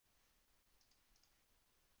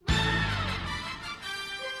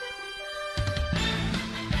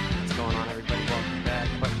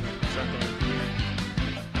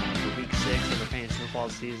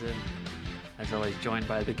football season. As always, joined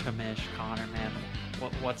by the commish, Connor, man.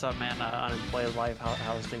 What's up, man? Unemployed life,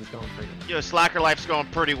 how's things going for you? Yo, Slacker life's going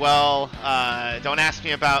pretty well. Don't ask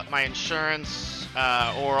me about my insurance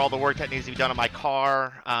or all the work that needs to be done on my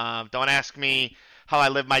car. Don't ask me how I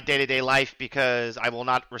live my day-to-day life because I will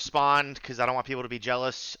not respond because I don't want people to be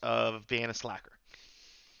jealous of being a slacker.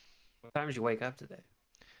 What time did you wake up today?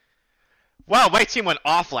 Well, my team went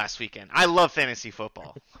off last weekend. I love fantasy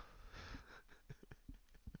football.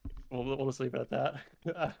 We'll just leave it at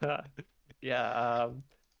that. Yeah,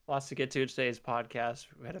 lots to get to today's podcast.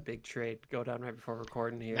 We had a big trade go down right before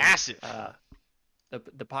recording here. Massive.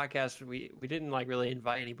 The podcast, we didn't really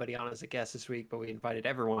invite anybody on as a guest this week, but we invited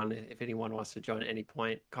everyone if anyone wants to join at any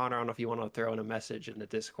point. Connor, I don't know if you want to throw in a message in the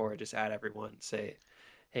Discord, just add everyone, say,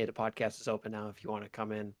 hey, the podcast is open now if you want to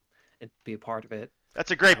come in and be a part of it.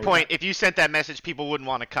 That's a great point. If you sent that message, people wouldn't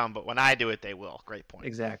want to come, but when I do it, they will. Great point.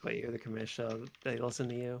 Exactly. You're the commish, so they listen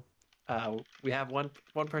to you. We have one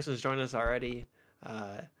person who's joined us already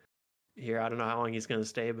here. I don't know how long he's going to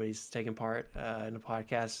stay, but he's taking part in the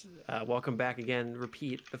podcast. Welcome back again.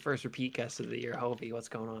 The first repeat guest of the year, Hovey. What's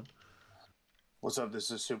going on? What's up?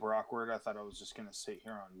 This is super awkward. I thought I was just going to sit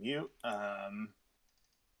here on mute. I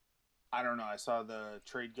don't know. I saw the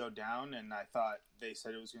trade go down, and I thought they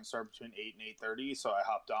said it was going to start between 8 and 8:30, so I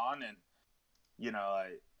hopped on, and,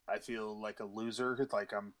 I feel like a loser,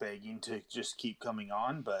 like I'm begging to just keep coming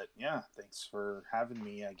on, but yeah, thanks for having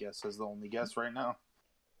me, I guess, as the only guest right now.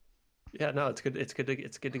 Yeah, no, it's good. It's good to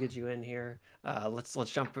get you in here. Let's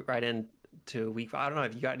jump right into week 5. I don't know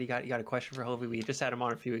if you got a question for Hovey. We just had him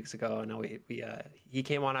on a few weeks ago. I know he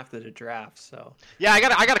came on after the draft, so yeah, I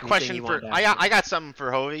got a question for I got something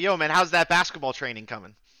for Hovey. Yo, man, how's that basketball training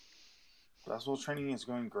coming? Basketball training is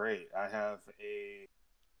going great. I have a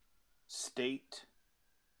state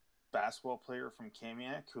basketball player from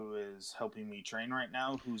Kamiak who is helping me train right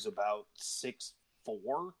now, who's about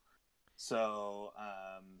 6'4". So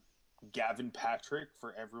Gavin Patrick,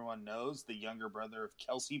 for everyone knows, the younger brother of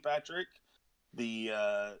Kelsey Patrick, the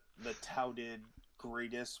touted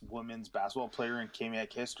greatest women's basketball player in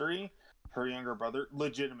Kamiak history. Her younger brother,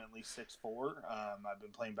 legitimately 6'4". I've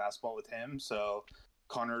been playing basketball with him, so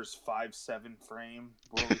Connor's 5'7" frame,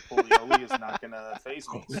 roly-poly-oly, is not going to faze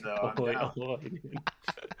me. So I'm down.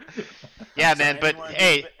 Yeah, man, but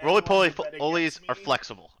hey, roly-poly-olies are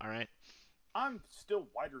flexible, all right? I'm still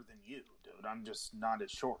wider than you, dude. I'm just not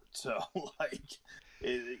as short. So,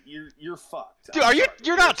 you're fucked. Dude,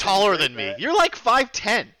 you're not taller than me. You're like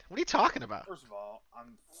 5'10". What are you talking about? First of all,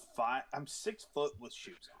 I'm 6 foot with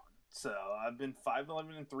shoes on. So, I've been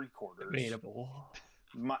 5'11" and 3/4. Debatable.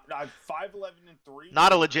 I'm 5'11" and 3.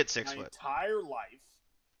 Not a legit 6 foot. My entire life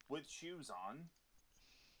with shoes on.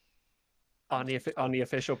 On the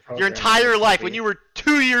official program. Your entire life, when you were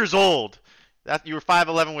 2 years old, that you were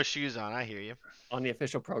 5'11" with shoes on. I hear you. On the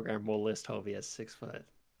official program, we'll list Hovey as 6 foot.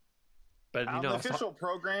 But on the official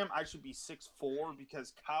program, I should be 6'4"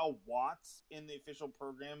 because Kyle Watts in the official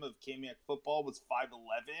program of Kamiak football was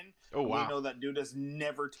 5'11". Oh wow! We know that dude has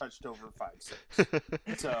never touched over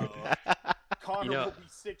 5'6". So Connor will be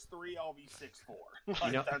 6'3", I'll be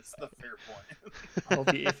 6'4". That's the fair point.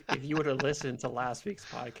 Hovey, if you would have listened to last week's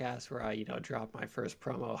podcast where I dropped my first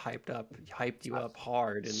promo, hyped you up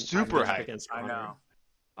hard and super hyped against Connor,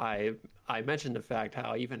 I know. I mentioned the fact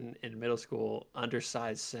how even in middle school,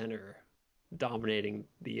 undersized center dominating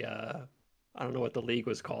the I don't know what the league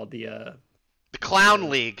was called, the Clown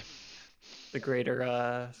League, the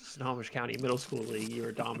greater Snohomish County Middle School League. You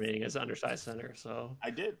were dominating as undersized center. So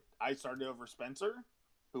I did. I started over Spencer,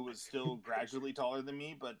 who was still gradually taller than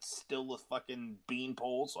me, but still a fucking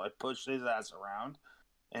beanpole. So I pushed his ass around,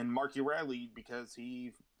 and Marky Riley because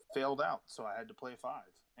he failed out, so I had to play 5.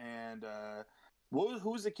 And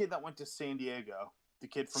who was the kid that went to San Diego? The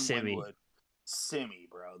kid from Glenwood. Simmy,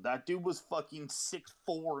 bro. That dude was fucking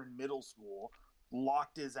 6'4" in middle school.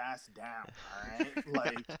 Locked his ass down, alright?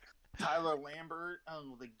 Like, Tyler Lambert,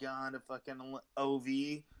 the gun of fucking OV,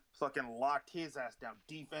 fucking locked his ass down.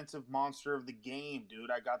 Defensive monster of the game,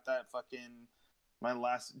 dude. I got that fucking,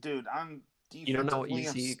 dude, I'm defensively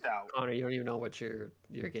stout. Connor, you don't even know what you're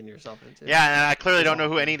getting yourself into. Yeah, and I clearly don't know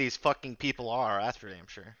who any of these fucking people are. That's for damn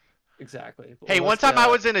sure. Exactly. Hey, one time I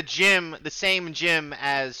was in a gym, the same gym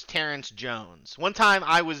as Terrence Jones. One time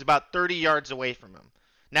I was about 30 yards away from him.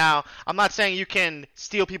 Now, I'm not saying you can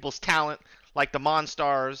steal people's talent like the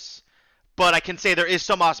Monstars, but I can say there is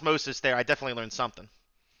some osmosis there. I definitely learned something.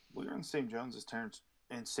 We were in the same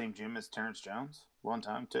gym as Terrence Jones one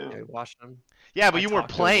time too. Yeah, watched him. Yeah, but you weren't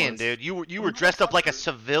playing, dude. You were dressed up like a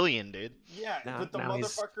civilian, dude. Yeah, but the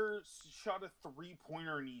motherfucker shot a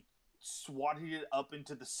 3-pointer and he swatted it up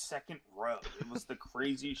into the second row. It was the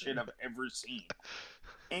craziest shit I've ever seen.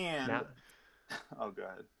 And Now, oh, go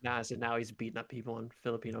ahead. now he's beating up people in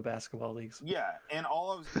Filipino basketball leagues. Yeah, and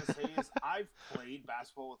all I was gonna say is I've played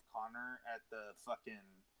basketball with Connor at the fucking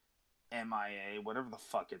MIA, whatever the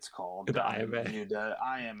fuck it's called. The IMA. The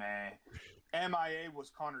IMA. MIA was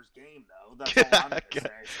Connor's game, though. That's all I'm gonna say.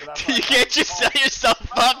 So that's You can't just set yourself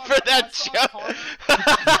up for that joke.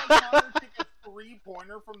 Connor take a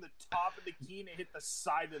 3-pointer from the top of the key and it hit the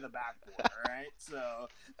side of the backboard. All right, so.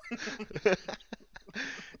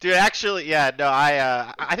 Dude, actually, yeah, no,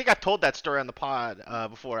 I think I've told that story on the pod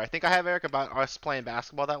before. I think I have, Eric, about us playing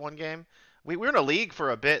basketball that one game. We were in a league for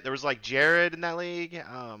a bit. There was like Jared in that league,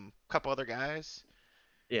 a couple other guys.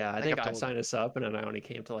 Yeah, I think I've I told signed us up, and then I only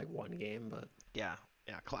came to like one game. But Yeah,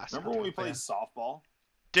 classic. Remember when we played softball?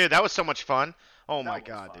 Dude, that was so much fun. Oh my was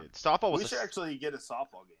god, fun. dude. Softball was We should actually get a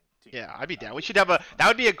softball game, too. Yeah, I'd be down. We should have that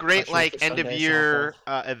would be a great Special like for end of Sunday year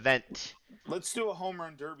event. Let's do a home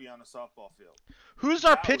run derby on a softball field. Who's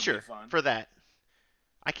our That would be pitcher fun. for that?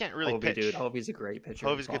 I can't really Hovey, pitch. dude, Hovey's a great pitcher.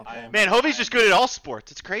 in Hovey's good. softball. Man, Hovey's just good at all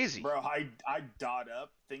sports. It's crazy. Bro, I dot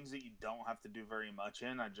up things that you don't have to do very much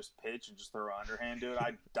in. I just pitch and just throw underhand to it.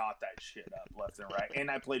 I dot that shit up left and right.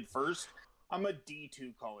 And I played first. I'm a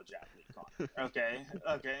D2 college athlete, Connor.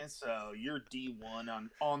 Okay, so you're D1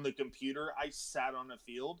 on the computer. I sat on the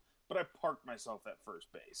field, but I parked myself at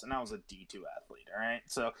first base, and I was a D2 athlete, all right?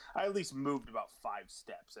 So I at least moved about 5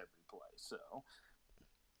 steps every play, so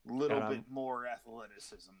a little bit more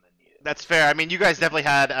athleticism than you. That's fair. I mean, you guys definitely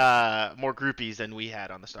had more groupies than we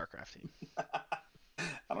had on the StarCraft team.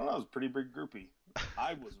 I don't know. I was a pretty big groupie.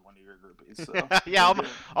 I was one of your groupies. So Yeah,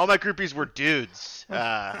 all my groupies were dudes.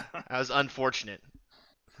 I was unfortunate.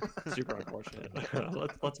 Super unfortunate.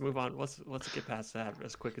 Let's move on. Let's get past that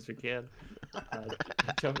as quick as we can.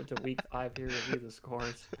 Jump into week 5 here. Review the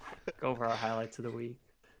scores. Go over our highlights of the week.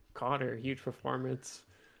 Connor, huge performance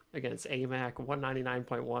against AMAC,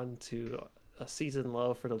 199.1 to a season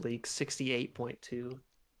low for the league, 68.2.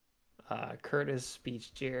 Curtis beats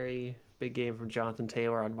Jerry. Big game from Jonathan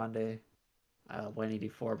Taylor on Monday.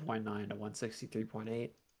 184.9 to 163.8.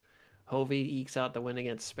 Hovey ekes out the win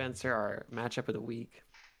against Spencer, our matchup of the week,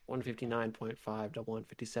 159.5 to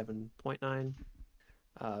 157.9.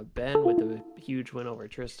 Ben with the huge win over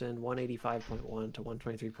Tristan, 185.1 to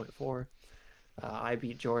 123.4. I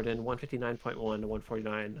beat Jordan, 159.1 to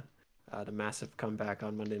 149. The massive comeback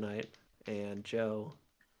on Monday night. And Joe,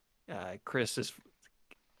 Chris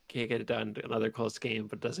can't get it done. Another close game,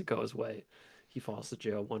 but doesn't go his way. He falls to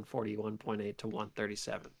Joe, 141.8 to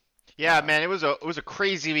 137. Yeah, man, it was a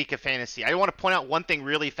crazy week of fantasy. I want to point out one thing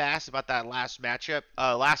really fast about that last matchup.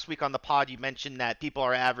 Last week on the pod, you mentioned that people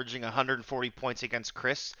are averaging 140 points against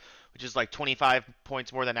Chris, which is like 25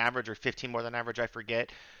 points more than average or 15 more than average, I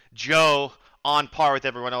forget. Joe, on par with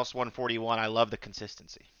everyone else, 141. I love the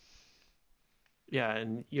consistency. Yeah,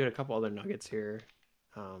 and you had a couple other nuggets here.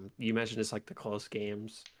 You mentioned it's like the close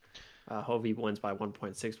games. Hovey wins by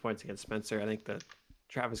 1.6 points against Spencer. I think that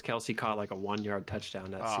Travis Kelce caught like a 1-yard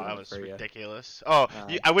touchdown. That was ridiculous.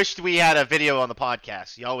 I wish we had a video on the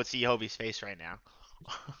podcast. Y'all would see Hovey's face right now.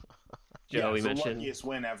 Joe, we it's mentioned the luckiest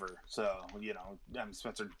win ever. So,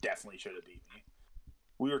 Spencer definitely should have beat me.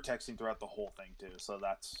 We were texting throughout the whole thing, too. So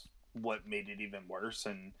that's what made it even worse.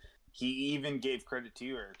 And he even gave credit to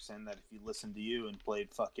you, Erickson, that if he listened to you and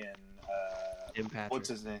played fucking... what's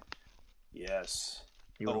his name? Yes.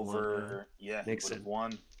 He would have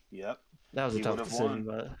won. Yep. That was a tough decision,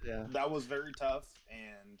 but yeah. That was very tough,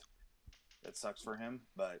 and it sucks for him,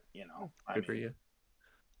 but, Good for you.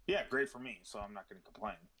 Yeah, great for me, so I'm not going to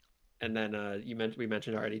complain. And then we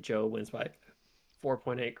mentioned already, Joe wins by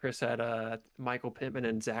 4.8. Chris had Michael Pittman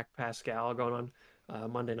and Zach Pascal going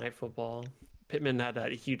on Monday Night Football. Pittman had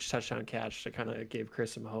that huge touchdown catch that kind of gave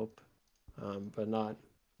Chris some hope, but not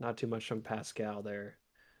too much from Pascal there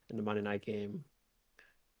in the Monday night game.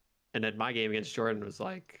 And then my game against Jordan was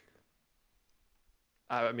like,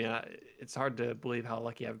 it's hard to believe how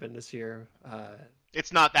lucky I've been this year.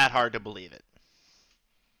 It's not that hard to believe it.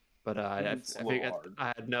 But I figured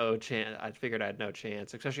I had no chance. I figured I had no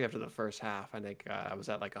chance, especially after the first half. I think I was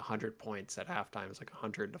at like 100 points at halftime. It was like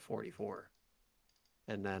 100 to 44.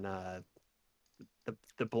 And then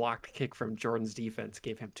the blocked kick from Jordan's defense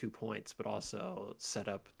gave him 2 points, but also set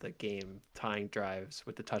up the game tying drives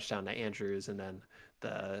with the touchdown to Andrews, and then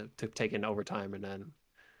to take in overtime, and then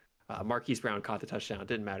Marquise Brown caught the touchdown. It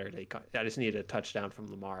didn't matter. I just needed a touchdown from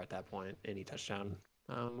Lamar at that point. Any touchdown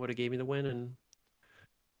would have gave me the win, and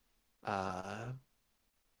I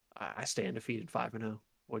stay undefeated 5-0.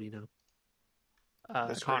 What do you know?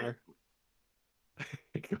 That's Connor.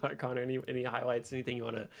 Connor, any highlights? Anything you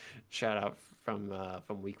want to shout out from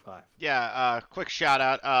week 5? Yeah, quick shout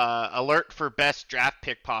out. Alert for best draft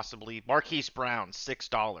pick possibly. Marquise Brown,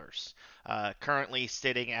 $6. Currently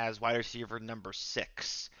sitting as wide receiver number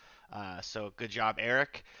 6. So good job,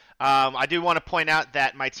 Eric. I do want to point out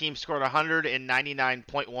that my team scored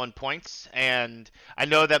 199.1 points, and I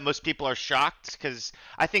know that most people are shocked because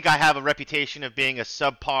I think I have a reputation of being a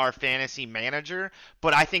subpar fantasy manager,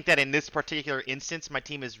 but I think that in this particular instance, my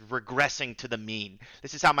team is regressing to the mean.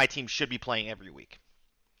 This is how my team should be playing every week.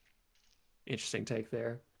 Interesting take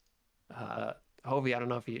there. Hovey, I don't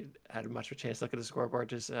know if you had much of a chance to look at the scoreboard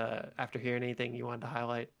just after hearing anything you wanted to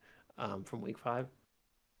highlight from week 5.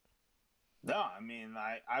 No, I mean,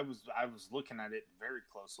 I was looking at it very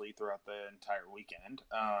closely throughout the entire weekend.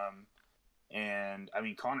 And I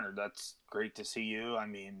mean, Connor, that's great to see you. I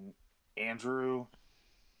mean, Andrew,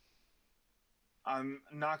 I'm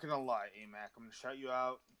not gonna lie, AMAC, I'm gonna shout you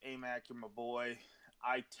out. AMAC, you're my boy.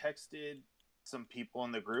 I texted some people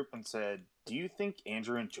in the group and said, "Do you think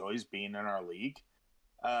Andrew enjoys being in our league?"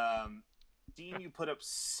 Seeing you put up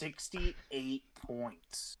 68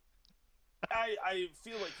 points. I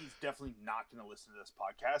feel like he's definitely not going to listen to this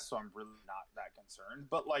podcast, so I'm really not that concerned.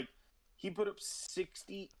 But, like, he put up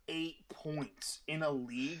 68 points in a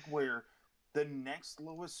league where the next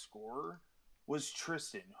lowest scorer was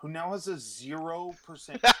Tristan, who now has a 0%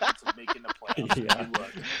 chance of making the playoffs. Yeah.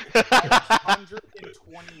 Look, at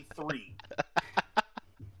 123.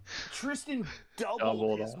 Tristan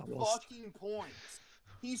doubled his almost. fucking points.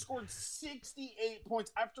 He scored 68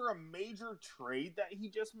 points after a major trade that he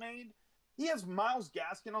just made. He has Myles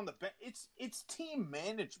Gaskin on the bench. It's team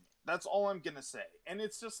management. That's all I'm gonna say. And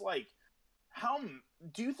it's just like, how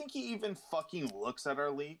do you think he even fucking looks at our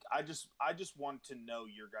league? I just want to know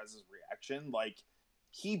your guys' reaction. Like,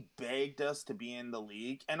 he begged us to be in the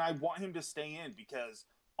league, and I want him to stay in because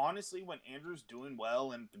honestly, when Andrew's doing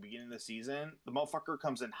well in the beginning of the season, the motherfucker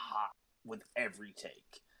comes in hot with every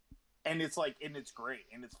take. And it's like, and it's great.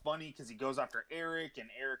 And it's funny because he goes after Eric, and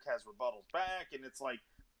Eric has rebuttals back, and it's like,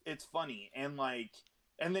 it's funny. And like,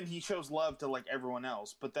 and then he shows love to like everyone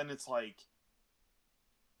else. But then it's like,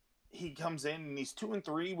 he comes in and he's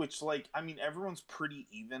 2-3, which, like, I mean, everyone's pretty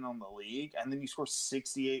even on the league. And then you score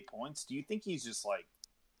 68 points. Do you think he's just like,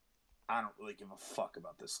 I don't really give a fuck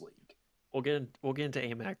about this league? We'll get into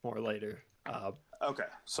AMAC more later. Okay,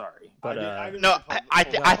 sorry. But,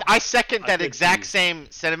 I second that think exact same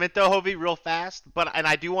sentiment though, Hovey, real fast. And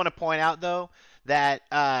I do want to point out though that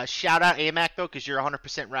shout out AMAC though, because you're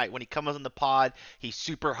 100% right. When he comes on the pod, he's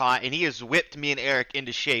super hot, and he has whipped me and Eric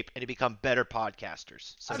into shape and to become better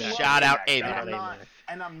podcasters. So shout out AMAC.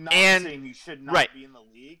 And I'm not saying you should not be in the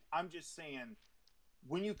league. I'm just saying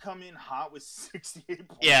when you come in hot with 68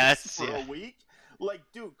 points for a week. Like,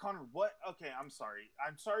 dude, Connor, what? Okay, I'm sorry.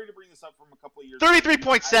 I'm sorry to bring this up from a couple of years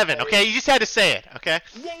 33.7, okay? You just had to say it, okay?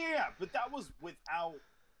 Yeah. But that was without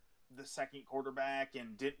the second quarterback,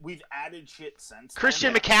 and we've added shit since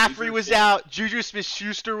Christian McCaffrey was out. Juju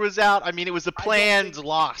Smith-Schuster was out. I mean, it was a planned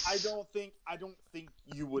loss. I don't think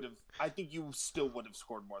you would have. I think you still would have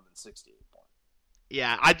scored more than 68 points.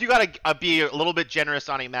 Yeah, I do got to be a little bit generous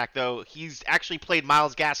on AMAC, though. He's actually played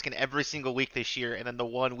Myles Gaskin every single week this year, and then the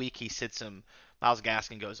one week he sits him, Myles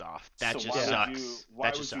Gaskin goes off. That just sucks. Why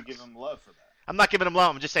would you give him love for that? I'm not giving him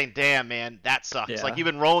love. I'm just saying, damn, man, that sucks. Yeah. Like, you've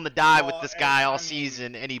been rolling the die with this guy all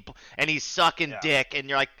season, and he's sucking dick, and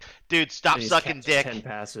you're like, dude, stop sucking dick. 10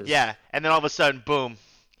 passes. Yeah, and then all of a sudden, boom,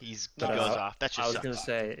 he goes off. That just I was sucks. going to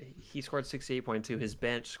say, he scored 68.2. His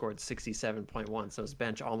bench scored 67.1, so his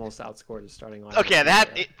bench almost outscored his starting line. Okay,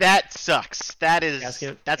 that sucks. That's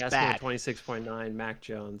Gaskin bad. 26.9, Mac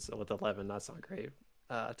Jones with 11. That's not great.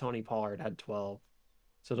 Tony Pollard had 12.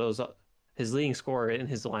 So those his leading scorer in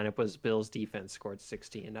his lineup was Bills defense, scored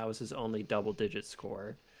 16. That was his only double-digit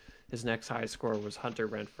score. His next highest score was Hunter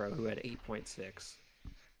Renfrow, who had 8.6.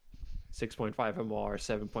 6.5 from Waller,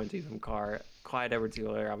 7.2 from Carr. Clyde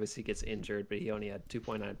Edwards-Helaire obviously gets injured, but he only had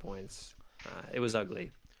 2.9 points. It was ugly.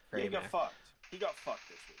 He got fucked. He got fucked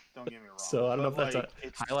this week. Don't get me wrong. So I don't know if that's a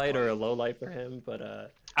highlight or a low light for him,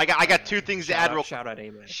 but I got two things to add. Shout out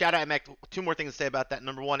AMAC. Shout out AMAC. Two more things to say about that.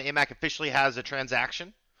 Number one, AMAC officially has a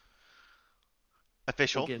transaction.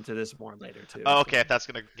 Official. We'll get into this more later too. Oh, okay. If that's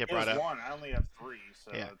gonna get brought up. One. I only have 3,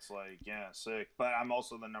 so it's like, sick. But I'm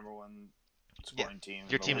also the number one scoring team.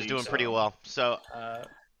 Your team is doing pretty well. So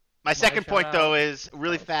my my second point shout though out- is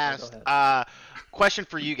really fast. go ahead. Question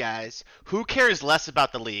for you guys: who cares less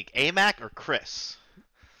about the league, AMAC or Chris?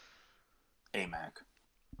 AMAC.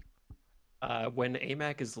 When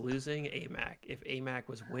AMAC is losing, AMAC. If AMAC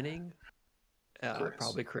was winning, Chris.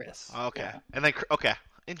 probably Chris. Okay. Yeah. And then okay.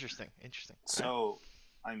 Interesting. So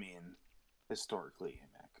I mean, historically,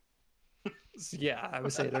 AMAC. Yeah, I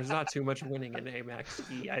would say there's not too much winning in AMAC's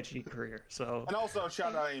EIG career. So, And also,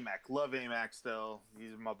 shout out AMAC. Love AMAC still.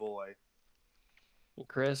 He's my boy.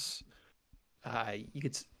 Chris, you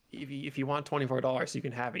could if you want $24, you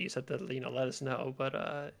can have it. You said that let us know. But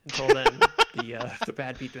until then, the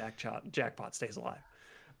bad beatback jackpot stays alive.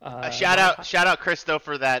 Shout out Chris though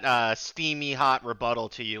for that steamy hot rebuttal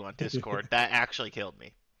to you on Discord. That actually killed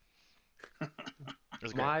me. It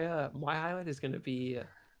was great. My highlight is going to be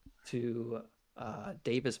to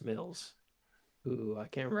Davis Mills, who I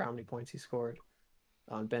can't remember how many points he scored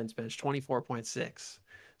on Ben's bench, 24.6.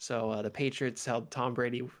 So the Patriots held Tom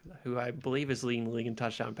Brady, who I believe is leading the league in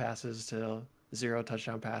touchdown passes, to 0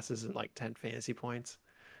 touchdown passes and like 10 fantasy points.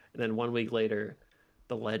 And then 1 week later,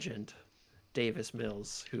 the legend, Davis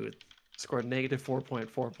Mills, who scored negative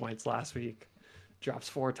 4.4 points last week, drops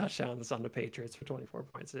 4 touchdowns on the Patriots for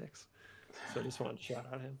 24.6. So I just wanted to shout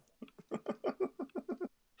out him.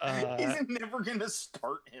 He's never gonna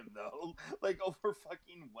start him though. Like over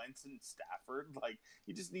fucking Wentz and Stafford. Like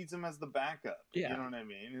he just needs him as the backup. Yeah. You know what I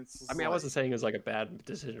mean? It's just I wasn't saying it was like a bad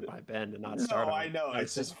decision by Ben to not start him. No, I know.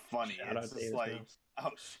 It's just funny. It's just like, Mills.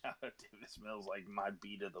 shout out Davis Mills, like my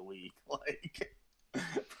beat of the week. Like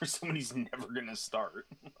for somebody who's never gonna start.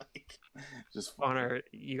 Like just funny. Connor,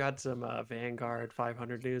 you got some Vanguard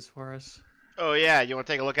 500 news for us? Oh yeah, you want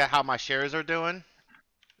to take a look at how my shares are doing?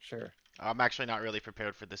 Sure. I'm actually not really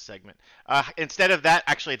prepared for this segment. Instead of that,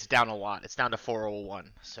 actually, it's down a lot. It's down to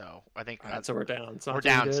 401. So I think so we're down. We're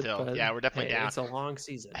down good, still. Yeah, we're definitely down. It's a long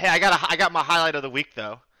season. Hey, I got my highlight of the week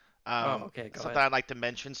though. Okay, go something ahead. I'd like to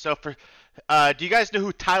mention. So do you guys know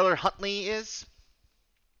who Tyler Huntley is?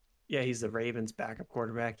 Yeah, he's the Ravens' backup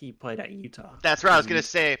quarterback. He played at Utah. That's right. I was gonna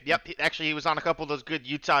say. Yep. He was on a couple of those good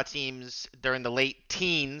Utah teams during the late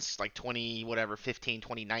teens, like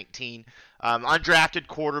 2019. Undrafted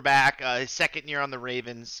quarterback. His second year on the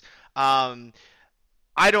Ravens.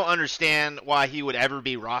 I don't understand why he would ever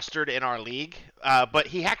be rostered in our league, but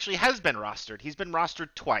he actually has been rostered. He's been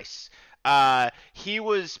rostered twice. He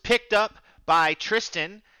was picked up by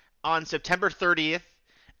Tristan on September 30th.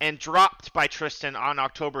 And dropped by Tristan on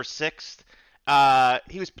October 6th.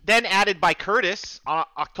 He was then added by Curtis on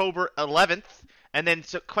October 11th, and then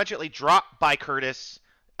sequentially dropped by Curtis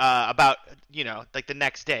about the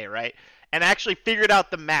next day, right? And I actually figured out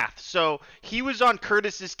the math. So he was on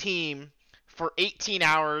Curtis's team for 18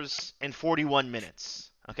 hours and 41 minutes,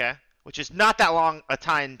 okay? Which is not that long a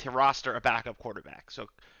time to roster a backup quarterback. So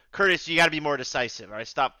Curtis, you got to be more decisive, all right?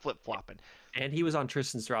 Stop flip-flopping. And he was on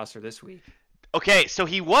Tristan's roster this week. Okay, so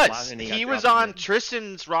he was. He was on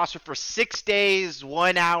Tristan's roster for 6 days,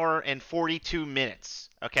 1 hour, and 42 minutes.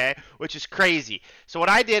 Okay, which is crazy. So what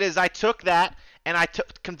I did is I took that and I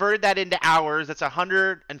converted that into hours. That's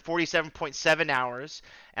 147.7 hours,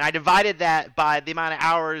 and I divided that by the amount of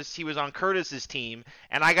hours he was on Curtis's team,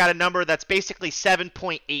 and I got a number that's basically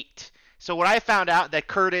 7.8. So what I found out that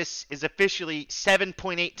Curtis is officially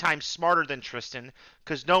 7.8 times smarter than Tristan,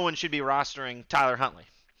 because no one should be rostering Tyler Huntley.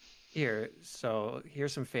 Here's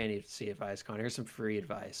some fantasy advice, Connor. Here's some free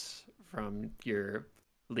advice from your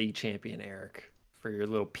league champion, Eric, for your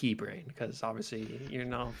little pea brain. Because obviously,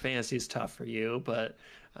 fantasy is tough for you, but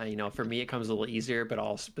for me, it comes a little easier. But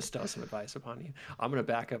I'll bestow some advice upon you. I'm gonna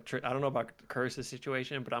back up. I don't know about Curtis's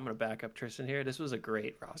situation, but I'm gonna back up Tristan here. This was a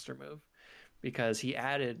great roster move because he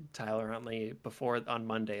added Tyler Huntley on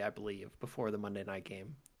Monday, I believe, before the Monday night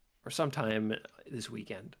game, or sometime this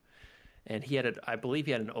weekend. And I believe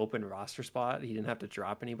he had an open roster spot. He didn't have to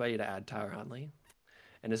drop anybody to add Tyler Huntley.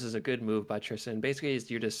 And this is a good move by Tristan. Basically, it's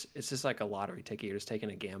just like a lottery ticket. You're just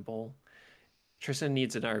taking a gamble. Tristan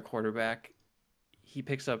needs another quarterback. He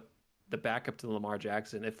picks up the backup to Lamar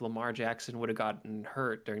Jackson. If Lamar Jackson would have gotten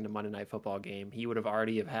hurt during the Monday Night Football game, he would have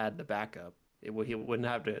already have had the backup. He wouldn't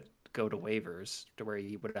have to go to waivers to where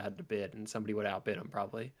he would have had to bid, and somebody would outbid him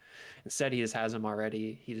probably. Instead, he just has him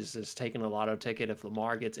already. He's just taking a lotto ticket. If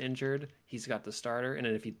Lamar gets injured, he's got the starter, and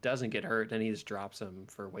then if he doesn't get hurt, then he just drops him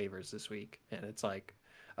for waivers this week, and it's like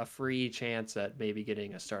a free chance at maybe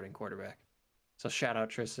getting a starting quarterback. So shout out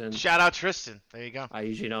Tristan. There you go. I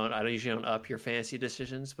usually don't up your fantasy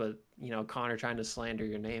decisions, but Connor trying to slander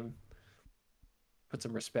your name, put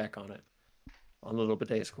some respect on it. On Little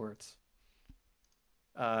Bidet Squirts.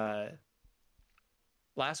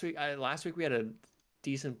 Last week we had a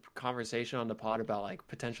decent conversation on the pod about like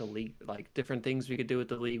potential league, like different things we could do with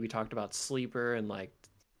the league. We talked about sleeper, and like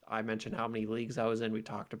I mentioned how many leagues I was in. We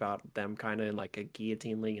talked about them kind of in like a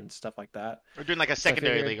guillotine league and stuff like that. We're doing like a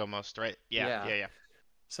secondary league almost, right? Yeah.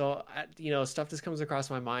 So stuff just comes across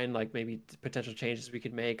my mind, like maybe potential changes we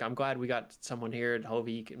could make. I'm glad we got someone here at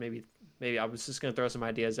Hovey. Maybe maybe I was just gonna throw some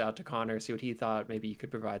ideas out to Connor, see what he thought. Maybe you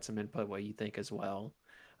could provide some input, what you think as well.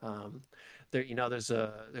 Um, there's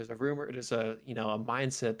a rumor, there's a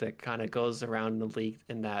mindset that kind of goes around the league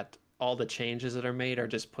in that all the changes that are made are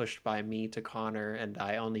just pushed by me to Connor, and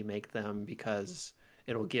I only make them because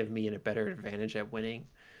it'll give me a better advantage at winning,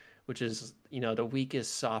 which is, the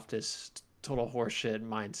weakest, softest, total horseshit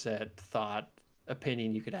mindset, thought,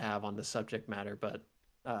 opinion you could have on the subject matter. But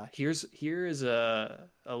here is a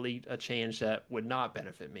change that would not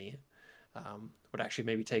benefit me. Would actually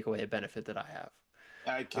maybe take away a benefit that I have.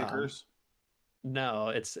 Add Um, kickers. no,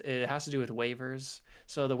 it has to do with waivers.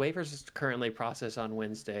 So the waivers is currently processed on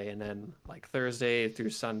Wednesday, and then like Thursday through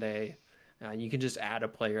Sunday, you can just add a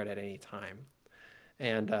player at any time.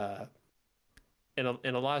 And in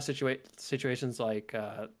a lot of situations, like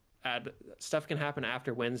stuff can happen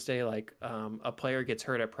after Wednesday, like a player gets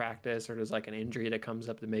hurt at practice, or there's like an injury that comes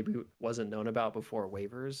up that maybe wasn't known about before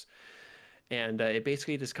waivers. And it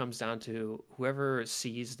basically just comes down to whoever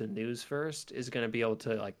sees the news first is going to be able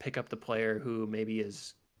to like pick up the player who maybe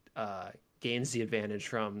is uh, gains the advantage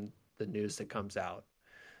from the news that comes out.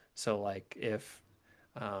 So like if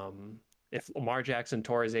Lamar Jackson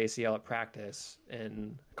tore his ACL at practice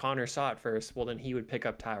and Connor saw it first, well then he would pick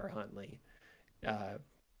up Tyler Huntley uh,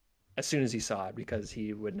 as soon as he saw it, because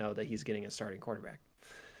he would know that he's getting a starting quarterback.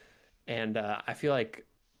 And I feel like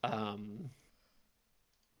um,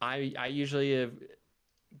 I usually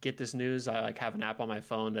get this news. I like have an app on my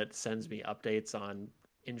phone that sends me updates on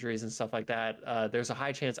injuries and stuff like that. There's a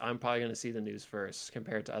high chance I'm probably going to see the news first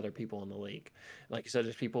compared to other people in the league. Like you said,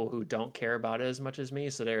 there's people who don't care about it as much as me,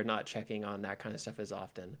 so they're not checking on that kind of stuff as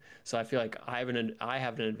often. So I feel like I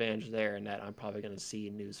have an advantage there in that I'm probably going to see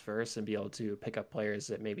news first and be able to pick up players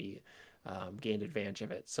that maybe gained advantage of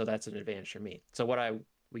it. So that's an advantage for me. So what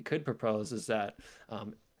we could propose is that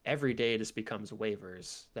every day just becomes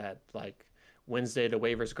waivers. That like Wednesday the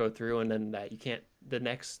waivers go through, and then that you can't. The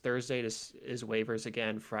next Thursday is waivers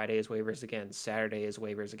again. Friday is waivers again. Saturday is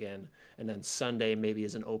waivers again, and then Sunday maybe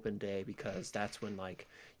is an open day, because that's when like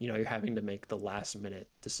you're having to make the last minute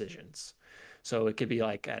decisions. So it could be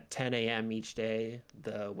like at 10 a.m. each day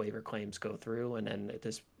the waiver claims go through, and then it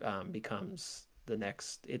just becomes the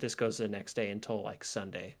next. It just goes to the next day until like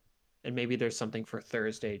Sunday, and maybe there's something for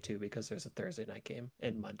Thursday too, because there's a Thursday night game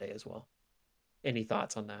and Monday as well. Any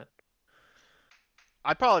thoughts on that?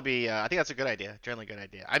 I'd probably be. I think that's a good idea. Generally, good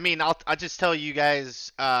idea. I mean, I'll just tell you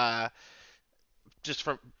guys. Just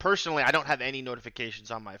from personally, I don't have any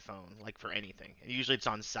notifications on my phone, like for anything. Usually, it's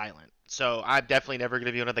on silent. So I'm definitely never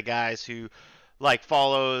gonna be one of the guys who like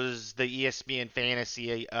follows the ESPN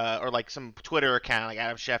fantasy or like some Twitter account like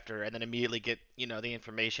Adam Schefter, and then immediately get the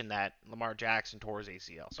information that Lamar Jackson tore his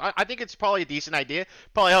ACL. So I think it's probably a decent idea.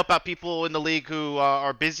 Probably help out people in the league who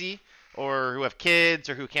are busy or who have kids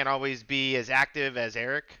or who can't always be as active as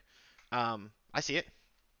Eric. I see it.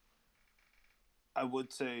 I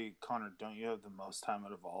would say, Connor, don't you have the most time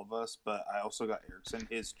out of all of us? But I also got Erickson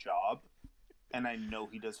his job, and I know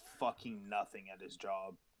he does fucking nothing at his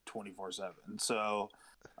job 24/7. So,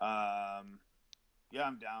 yeah,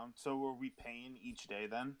 I'm down. So, were we paying each day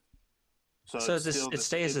then? So So it's still it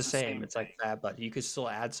stays the it's the same. same It's like thing. that, but you could still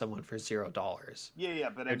add someone for $0. Yeah, yeah,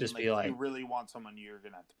 but It I would mean, just like, be if you like, really want someone, you're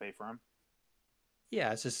gonna have to pay for him.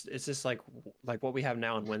 yeah, it's just like what we have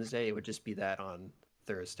now on Wednesday. It would just be that on Yeah,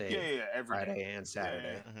 Thursday, yeah, yeah, every day. Friday, and Yeah,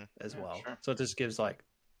 yeah, Saturday Hmm. as yeah, well. sure. So it just gives like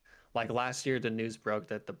last year the news broke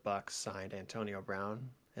that the Bucks signed Antonio Brown,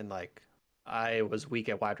 and like I was weak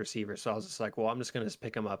at wide receiver, so I was just like, well, I'm just gonna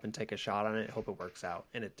pick him up and take a shot on it, hope it works out,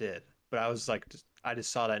 and it did. But I was like, I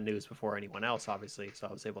just saw that news before anyone else, obviously, so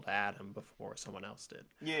I was able to add him before someone else did.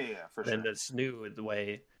 Yeah, yeah, yeah, for Then sure. this new the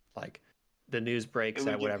way like the news It breaks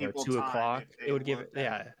would at give whatever people 2 o'clock, time if it they would give look at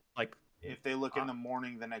yeah like if they look in I, the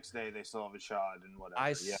morning the next day, they still have a shot and I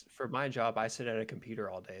whatever. Yeah, for my job I sit at a computer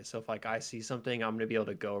all day, so if like I see something I'm gonna be able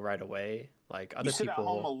to go right away. Like you other sit at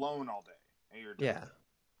home people, alone all day at your job. yeah,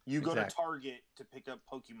 You go to exactly, Target to pick up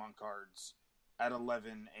Pokemon cards at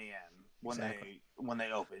 11 a.m. when exactly,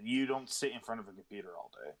 they open. You don't sit in front of a computer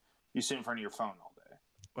all day. You sit in front of your phone all day,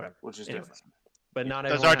 whatever. which is Anyways, different. but not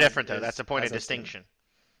Those everyone are has different though. That's a point of has us in. distinction.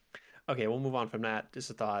 Okay, we'll move on from that. Just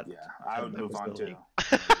a thought Yeah, I for the would move members on of the too. league.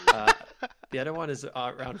 Uh, the other one is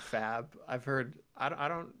around Fab. I've heard. I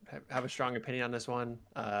don't have a strong opinion on this one.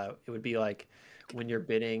 It would be like when you're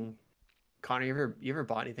bidding. Connor, you ever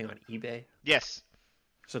bought anything on eBay? Yes.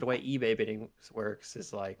 So the way eBay bidding works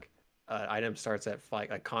is like item starts at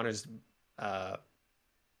like Connor's uh,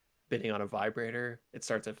 bidding on a vibrator. It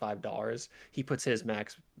starts at $5. He puts his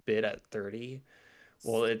max bid at 30.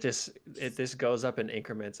 Well, it just goes up in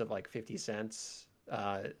increments of like 50 cents.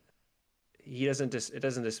 he doesn't just it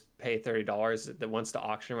doesn't just pay $30. That once the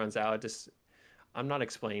auction runs out, it just I'm not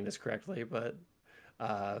explaining this correctly, but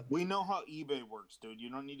we know how eBay works, dude. You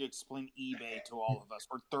don't need to explain eBay to all of us.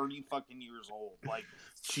 We're 30 fucking years old. Like,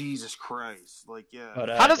 Jesus Christ. Like, yeah. But,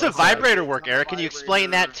 How does a let's, vibrator work, Eric? Can you explain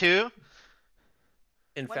that too?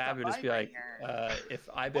 in What's a Fab, it would just be like, vibrator? if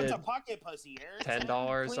I What's bid a pocket pussy, Eric?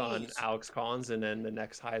 $10 on Please. Alex Collins, and then the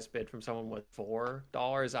next highest bid from someone with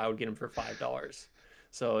 $4, I would get him for $5.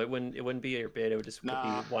 So it wouldn't be your bid; it would just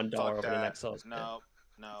Nah, be $1 fuck over the that. next lowest bid. No.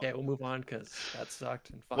 Okay, we'll move on because that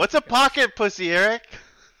sucked. And fuck What's you a guys. pocket pussy, Eric?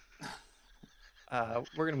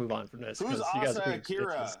 We're gonna move on from this Who's because you guys are Asa being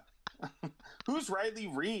Akira? bitches. Who's Riley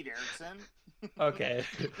Reed, Erickson? Okay.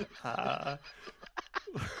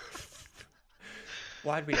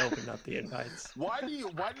 Why'd we open up the invites? Why did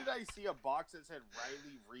I see a box that said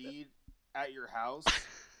Riley Reed at your house?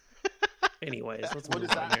 Anyways, let's What move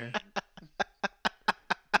does on that here.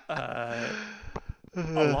 mean?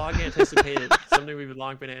 A long anticipated, something we've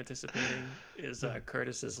long been anticipating is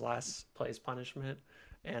Curtis's last place punishment,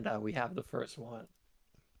 and we have the first one.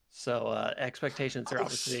 So expectations are Oh,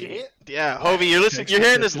 obviously shit. Yeah, Hovey, you're listening. You're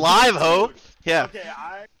hearing this live, Ho. Yeah. Okay,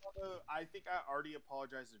 I think I already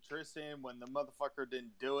apologized to Tristan when the motherfucker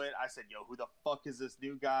didn't do it. I said, "Yo, who the fuck is this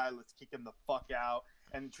new guy? Let's kick him the fuck out."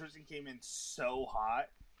 And Tristan came in so hot,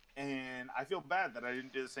 and I feel bad that I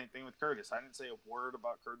didn't do the same thing with Curtis. I didn't say a word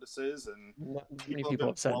about Curtis's, and many have people been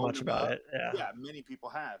have said blowing much him about up. it. Yeah. Yeah, many people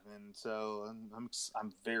have, and so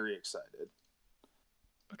I'm very excited.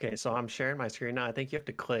 Okay, so I'm sharing my screen now. I think you have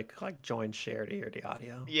to click like join share to hear the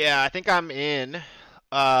audio. Yeah, I think I'm in.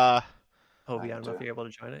 Hobie, I don't know if too. you're able to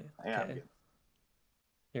join it. Yeah, I'm Okay. good.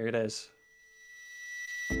 Here it is.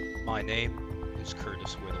 My name is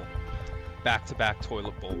Curtis Whittle. Back-to-back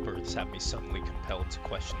toilet bowl births have me suddenly compelled to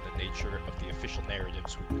question the nature of the official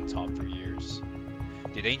narratives we've been taught for years.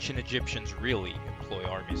 Did ancient Egyptians really employ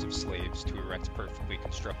armies of slaves to erect perfectly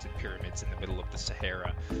constructed pyramids in the middle of the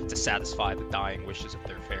Sahara to satisfy the dying wishes of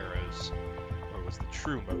their pharaohs? Or was the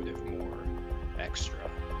true motive more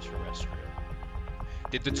extraterrestrial?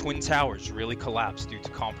 Did the Twin Towers really collapse due to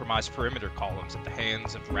compromised perimeter columns at the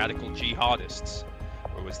hands of radical jihadists?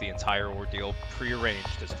 Or was the entire ordeal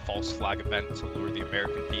prearranged as a false flag event to lure the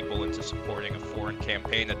American people into supporting a foreign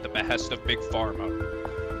campaign at the behest of Big Pharma?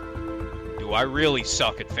 Do I really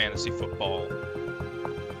suck at fantasy football?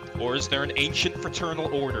 Or is there an ancient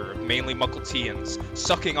fraternal order of mainly Muckleteans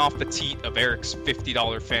sucking off the teat of Eric's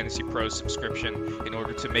 $50 Fantasy Pro subscription in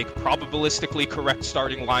order to make probabilistically correct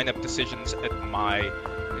starting lineup decisions at my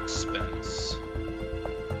expense?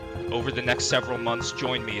 Over the next several months,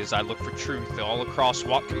 join me as I look for truth all across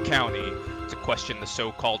Whatcom County to question the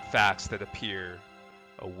so-called facts that appear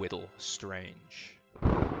a whittle strange.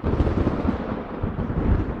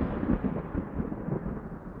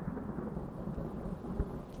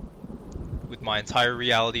 With my entire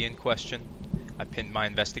reality in question, I pinned my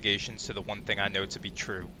investigations to the one thing I know to be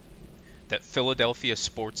true: that Philadelphia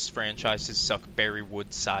sports franchises suck Barry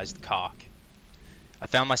Woods-sized cock. I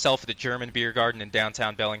found myself at the German Beer Garden in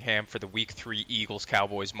downtown Bellingham for the Week 3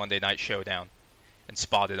 Eagles-Cowboys Monday Night Showdown, and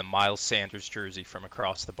spotted a Miles Sanders jersey from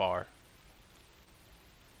across the bar.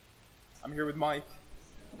 I'm here with Mike,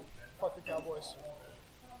 Fuck the Cowboys.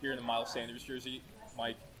 here in a Miles Sanders jersey.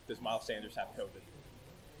 Mike, does Miles Sanders have COVID?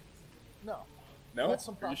 No. No? That's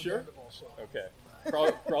some Are you sure? propaganda bullshit.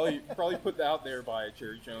 Okay. Probably put out there by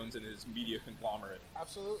Jerry Jones and his media conglomerate.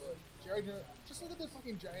 Absolutely. Jerry Jones, just look at the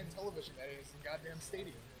fucking giant television that is in goddamn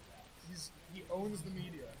stadium. He owns the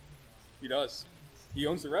media. He does. He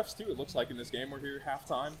owns the refs too. It looks like in this game we're here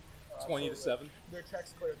halftime, 20-7. Their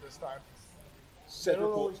checks cleared this time. Cedric,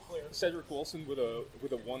 They're always clear. Cedric Wilson with a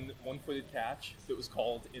one-footed catch that was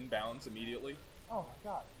called inbounds immediately. Oh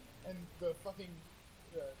my god. And the fucking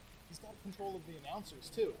he's got control of the announcers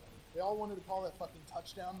too. They all wanted to call that fucking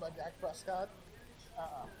touchdown by Dak Prescott.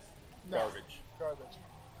 No. Garbage.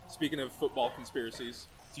 Speaking of football conspiracies,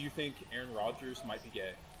 do you think Aaron Rodgers might be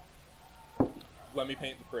gay? Let me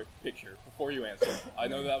paint the picture before you answer. I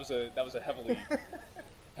know that was a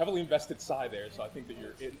heavily invested side there, so I think that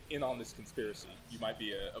you're in on this conspiracy. You might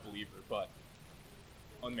be a believer, but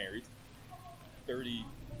unmarried,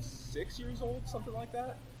 36 years old, something like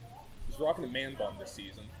that. He's rocking a man bun this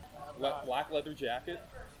season. Black leather jacket,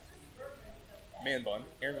 man bun.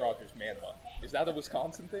 Aaron Rodgers, man bun. Is that a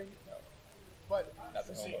Wisconsin thing? No. But That's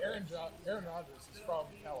a you see, homo Aaron Rodgers is from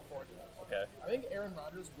California. Okay. I think Aaron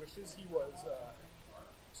Rodgers wishes he was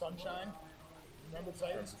Sunshine. Remember the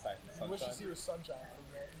Titans? From the Titans, He wishes Sunshine. he was Sunshine from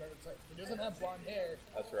Remember the Titans. He doesn't have blonde hair,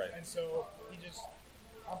 That's right. and so he just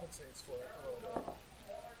compensates for it a little bit.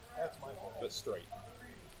 That's my fault. But straight.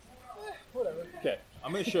 Whatever. Okay, I'm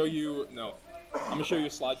I'm gonna show you. No, I'm gonna show you a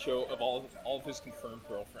slideshow of all of his confirmed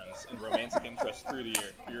girlfriends and romantic interests through the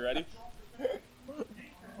year. You ready?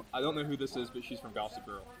 I don't know who this is, but she's from Gossip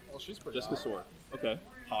Girl. Well, she's pretty Jessica hot. Sore. Okay.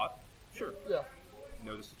 Hot. Sure. Yeah.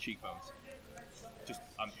 Notice the cheekbones. Just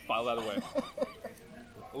file that away.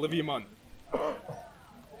 Olivia Munn.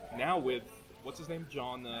 Now with what's his name?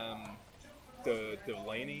 John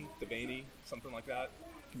Delaney, something like that.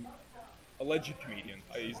 Alleged comedian.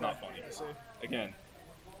 He's not funny. I see. Again,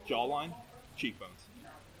 jawline, cheekbones,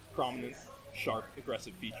 prominent, sharp,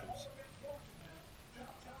 aggressive features.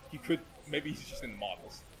 He could maybe he's just in the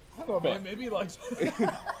models. I don't know, man. Maybe like.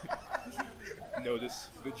 Notice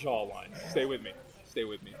the jawline. Stay with me.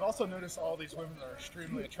 I've also noticed all these women are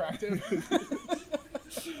extremely attractive.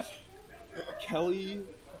 Kelly,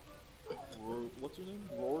 what's her name?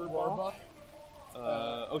 Rohrbach?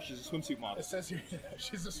 Rohrbach? She's a swimsuit model. It says here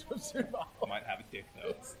she's a swimsuit model. Might have a dick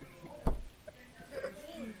though.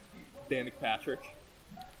 Danica Patrick,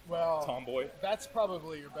 Well, tomboy. that's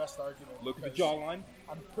probably your best argument. Look at the because jawline.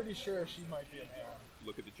 I'm pretty sure she might be a man.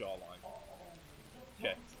 Look at the jawline.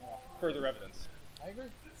 Okay. Further evidence. I agree.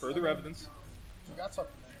 Further evidence. You got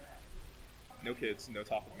something there. No kids, no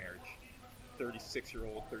talk of marriage.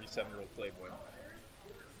 36-year-old, 37-year-old playboy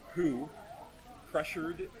who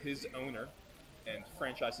pressured his owner and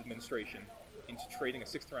franchise administration into trading a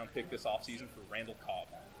 6th-round pick this offseason for Randall Cobb.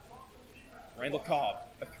 Randall Cobb,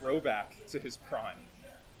 a throwback to his prime.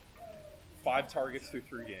 5 targets through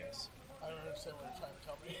 3 games. I don't understand what you're trying to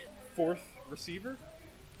tell me. 4th receiver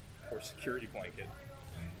or security blanket.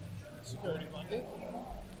 Security blanket?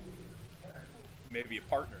 Maybe a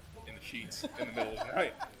partner in the sheets in the middle of the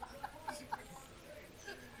night.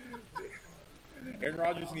 Aaron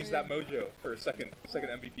Rodgers needs that mojo for a second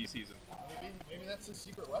MVP season. Maybe that's his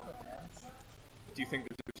secret weapon, man. Do you think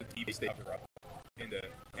there's a deep state cover up into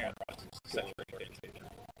Aaron Rodgers' sexual orientation?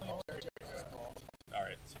 All right,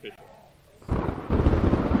 it's official.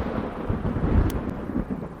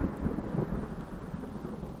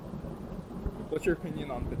 What's your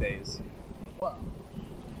opinion on bidets? Well,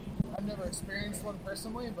 I've never experienced one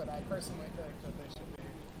personally, but I personally think that they should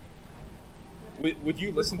be Would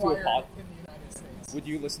you listen to a required in the United States. Would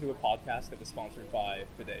you listen to a podcast that was sponsored by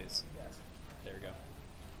bidets? Yes. There you go.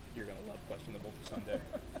 You're gonna love Questionable for Sunday.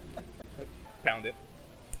 Found it.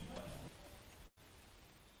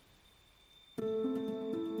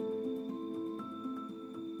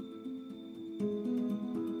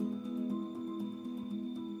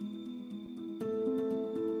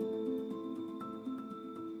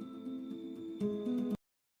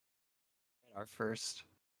 Our first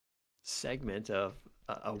segment of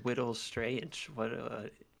a Whittle Strange. What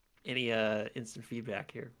any instant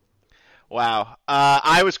feedback here? Wow.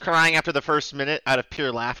 I was crying after the first minute out of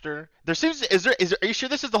pure laughter. Are you sure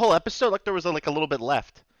this is the whole episode? Like there was like a little bit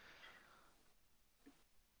left.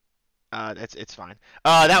 It's fine.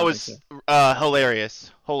 That was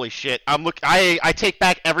hilarious. Holy shit. I take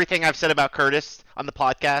back everything I've said about Curtis on the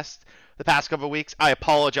podcast the past couple of weeks. I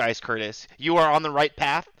apologize, Curtis. You are on the right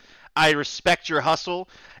path. I respect your hustle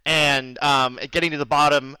and getting to the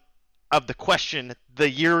bottom of the question, the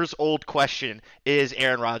years-old question, is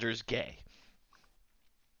Aaron Rodgers gay?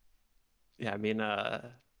 Yeah, I mean,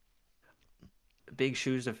 big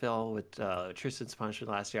shoes to fill with Tristan's punishment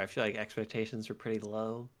last year. I feel like expectations were pretty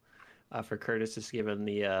low for Curtis, just given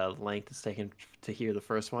the length it's taken to hear the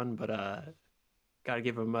first one. But gotta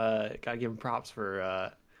give him props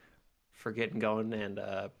for getting going and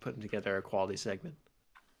putting together a quality segment.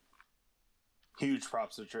 Huge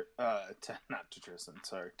props to Tristan,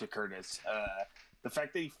 sorry, to Curtis. The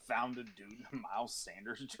fact that he found a dude in a Miles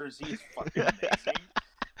Sanders jersey is fucking amazing.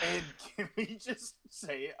 And can we just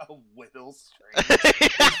say a Whittle Strange is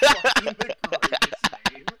fucking the greatest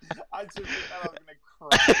name? I just thought I was gonna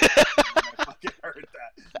cry when I fucking heard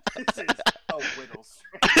that. This is a Whittle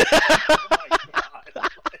Strange. Oh my god!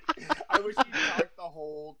 Like, I wish he talked the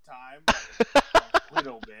whole time, like, a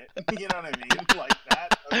little bit. You know what I mean? Like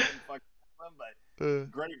that. I mean, fucking.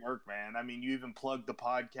 But great work, man. I mean, you even plugged the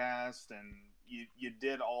podcast and you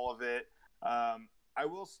did all of it. I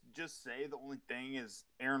will just say the only thing is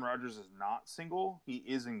Aaron Rodgers is not single. He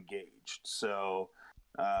is engaged. So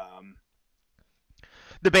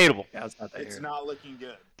debatable. Yeah, it's not looking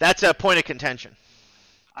good. That's a point of contention.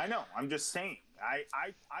 I know. I'm just saying. I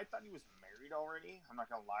thought he was married already. I'm not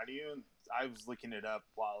going to lie to you. I was looking it up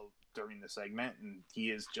during the segment, and he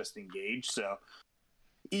is just engaged. So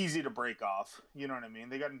easy to break off. You know what I mean?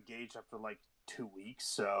 They got engaged after like 2 weeks.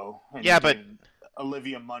 So yeah, but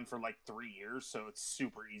Olivia Munn for like 3 years. So it's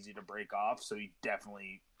super easy to break off. So he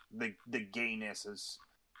definitely the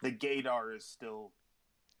gaydar is still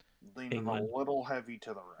leaning England. a little heavy to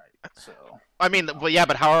the right. So, I mean, well, yeah,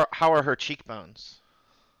 but how are her cheekbones?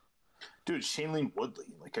 dude, Shailene Woodley.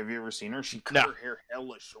 Like, have you ever seen her? She cut No. her hair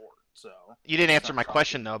hella short. So You didn't answer not my shocking.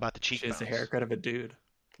 question though about the She cheekbones. has the haircut of a dude.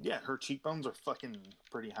 yeah, her cheekbones are fucking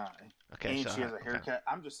pretty high. Okay, And so, she has a okay. haircut.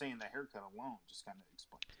 I'm just saying the haircut alone just kind of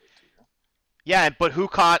explains it to you. Yeah, but who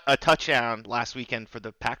caught a touchdown last weekend for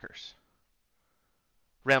the Packers?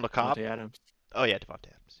 Randall Cobb. Devontae Adams. Oh yeah, Devontae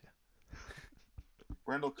Adams. Yeah.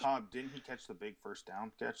 Randall Cobb, didn't he catch the big first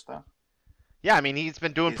down catch though? Yeah, I mean he's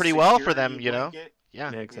been doing His pretty well for them, security you know. blanket-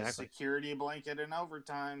 Yeah. Yeah, His exactly. security blanket in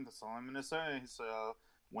overtime. That's all I'm gonna say. So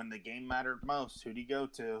when the game mattered most, who'd he go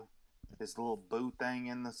to? His little boo thing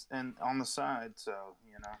on the side. So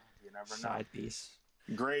you never know. Side piece.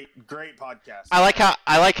 Great podcast. I like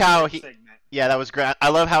how Great he. segment. Yeah, that was great. I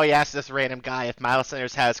love how he asked this random guy if Miles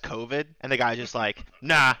Sanders has COVID, and the guy just like,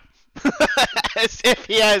 nah, as if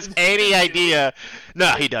he has any idea. No,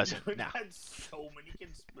 he doesn't. We've No. had so many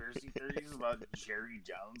conspiracy theories about Jerry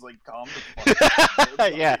Jones. Like, calm the fuck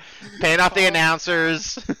down. Yeah, paying off the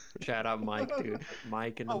announcers. Shout out Mike, dude.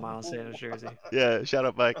 Mike in the Miles Sanders jersey. Yeah, shout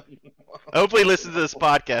out Mike. Hopefully, he listens to this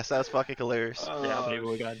podcast. That was fucking hilarious. Yeah, maybe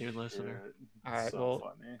we got a new listener. shit. All right, So well,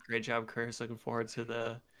 funny. great job, Chris. Looking forward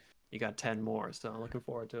to you got 10 more, so I'm looking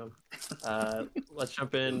forward to them. Let's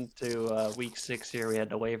jump into week 6 here. We had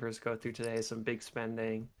the waivers go through today, some big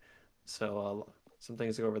spending. So some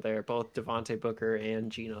things to go over there. Both Devontae Booker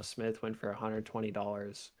and Geno Smith went for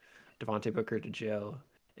 $120. Devontae Booker to Joe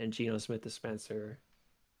and Geno Smith to Spencer.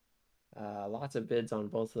 Lots of bids on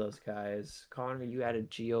both of those guys. Connor, you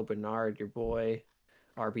added Gio Bernard, your boy,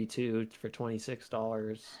 RB2 for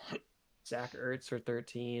 $26. Zach Ertz for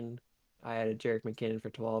 $13. I added Jerick McKinnon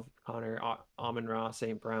for $12. Connor, Amon-Ra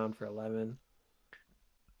St. Brown for $11.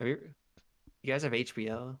 You guys have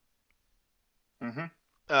HBO? Mm-hmm.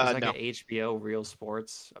 There's like No. an HBO Real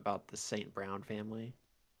Sports about the St. Brown family. You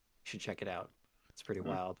should check it out. It's pretty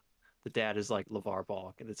wild. The dad is like LeVar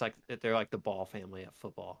Ball, and it's like they're like the Ball family of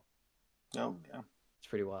football. Oh yeah. It's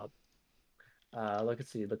pretty wild.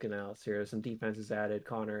 Looking else here. Some defenses added.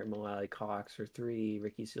 Connor Mullally Cox for 3.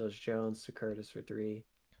 Ricky Seals-Jones to Curtis for 3.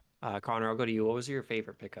 Connor, I'll go to you. What was your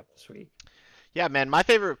favorite pickup this week? Yeah, man, my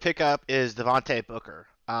favorite pickup is Devontae Booker.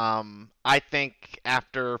 I think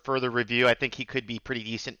after further review, I think he could be pretty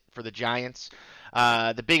decent for the Giants.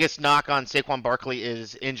 The biggest knock on Saquon Barkley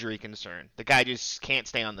is injury concern. The guy just can't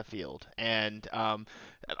stay on the field. And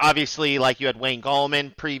obviously, like you had Wayne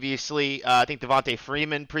Gallman previously, I think Devontae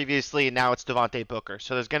Freeman previously, and now it's Devontae Booker.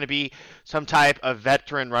 So there's going to be some type of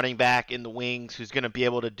veteran running back in the wings who's going to be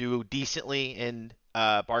able to do decently in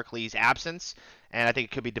Barkley's absence. And I think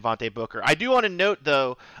it could be Devontae Booker. I do want to note,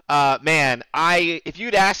 though, if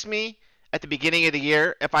you'd asked me at the beginning of the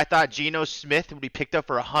year if I thought Geno Smith would be picked up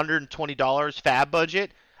for $120 fab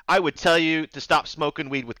budget, I would tell you to stop smoking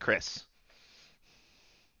weed with Chris.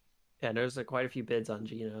 Yeah, there's quite a few bids on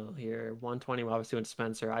Geno here. 120 obviously went to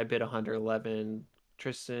Spencer. I bid 111.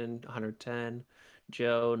 Tristan 110.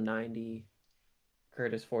 Joe 90.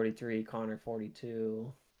 Curtis 43. Connor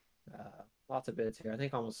 42. Lots of bids here. I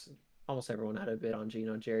think almost everyone had a bid on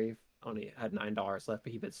Geno. Jerry only had $9 left,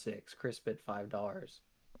 but he bid 6. Chris bid $5.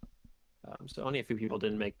 So only a few people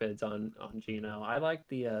didn't make bids on Geno. I like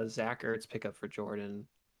the Zach Ertz pickup for Jordan.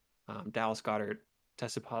 Dallas Goedert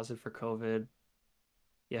tested positive for COVID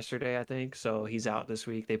yesterday, I think. So he's out this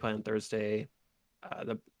week. They play on Thursday.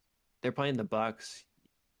 They're playing the Bucks.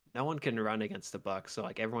 No one can run against the Bucks, so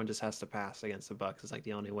like everyone just has to pass against the Bucks. It's like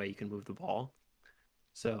the only way you can move the ball.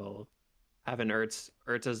 So having Ertz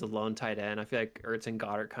as the lone tight end, I feel like Ertz and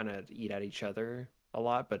Goddard kind of eat at each other a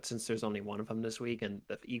lot. But since there's only one of them this week, and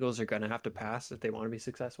the Eagles are going to have to pass if they want to be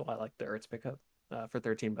successful, I like the Ertz pickup for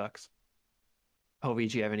 $13. Hovey,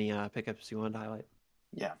 do you have any pickups you want to highlight?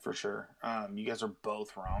 Yeah, for sure. You guys are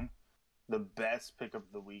both wrong. The best pickup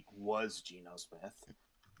of the week was Geno Smith,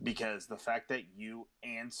 because the fact that you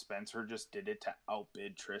and Spencer just did it to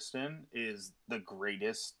outbid Tristan is the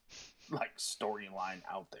greatest like storyline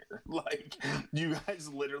out there. Like, you guys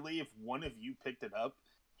literally, if one of you picked it up,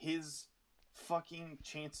 his fucking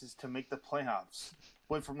chances to make the playoffs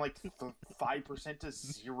went from like 5% to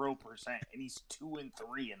 0%, and he's 2-3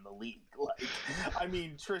 in the league. Like, I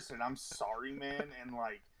mean, Tristan, I'm sorry, man, and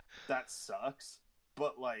like that sucks,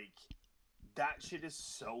 but like that shit is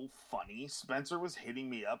so funny. Spencer was hitting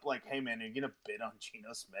me up like, "Hey man, are you gonna bid on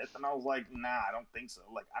Geno Smith?" And I was like, "Nah, I don't think so.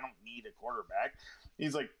 Like, I don't need a quarterback."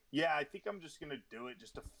 He's like, "Yeah, I think I'm just gonna do it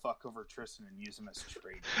just to fuck over Tristan and use him as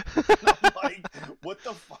trade." And I'm like, "What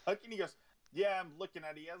the fuck?" And he goes, Yeah, I'm looking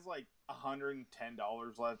at it. He has like $110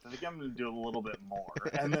 left. I think I'm going to do a little bit more.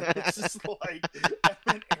 And then it's just like, and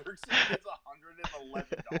then Erickson gets $111.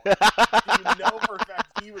 You know for a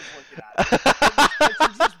fact he was looking at it. And I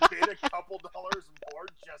should just bid a couple dollars more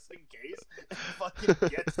just in case and fucking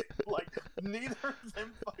gets it. Like, neither of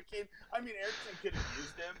them fucking, I mean, Erickson could have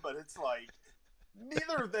used him, but it's like,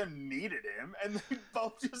 neither of them needed him. And they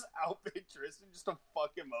both just outbid Tristan just to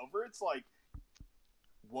fuck him over. It's like,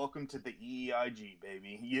 welcome to the EEIG,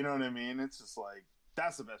 baby. You know what I mean? It's just like,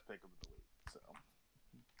 that's the best pick of the week. So,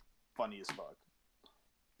 funny as fuck.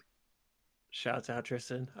 Shouts out,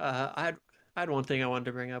 Tristan. I had one thing I wanted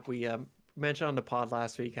to bring up. We mentioned on the pod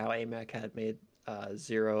last week how AMAC had made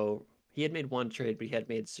zero. He had made one trade, but he had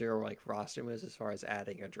made zero like roster moves as far as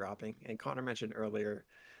adding or dropping. And Connor mentioned earlier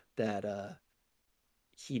that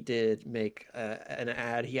he did make an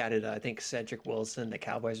ad. He added, I think, Cedric Wilson, the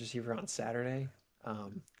Cowboys receiver, on Saturday.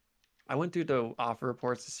 I went through the offer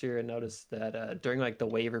reports this year and noticed that during like the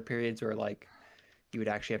waiver periods where like you would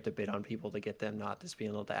actually have to bid on people to get them, not just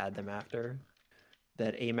being able to add them after,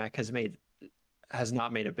 that AMAC has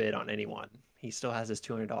not made a bid on anyone. He still has his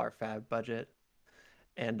 $200 fab budget.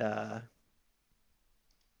 And at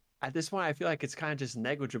this point, I feel like it's kind of just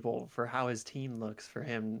negligible for how his team looks for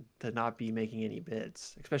him to not be making any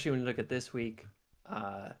bids, especially when you look at this week.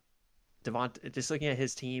 Devontae, just looking at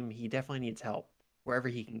his team, he definitely needs help wherever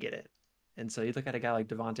he can get it. And so you look at a guy like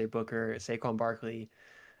Devontae Booker, Saquon Barkley,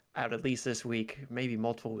 out at least this week, maybe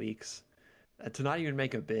multiple weeks, to not even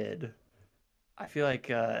make a bid. I feel like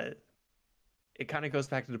it kind of goes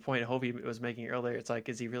back to the point Hovey was making earlier. It's like,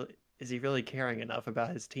 is he really caring enough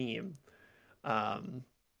about his team? And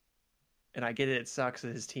I get it sucks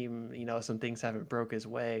that his team, some things haven't broke his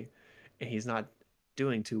way and he's not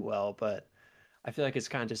doing too well, but I feel like it's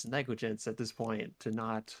kind of just negligence at this point to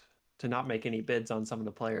not make any bids on some of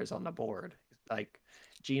the players on the board. Like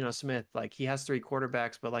Geno Smith, like he has 3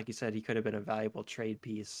 quarterbacks, but like you said, he could have been a valuable trade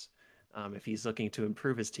piece if he's looking to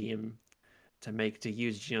improve his team, to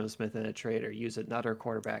use Geno Smith in a trade or use another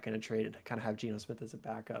quarterback in a trade and kind of have Geno Smith as a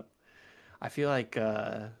backup. I feel like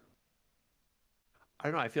I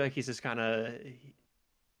don't know. I feel like he's just kind of,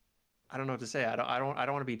 I don't know what to say. I don't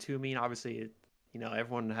want to be too mean. Obviously,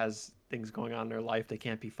 everyone has things going on in their life. They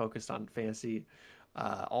can't be focused on fantasy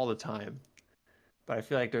all the time. But I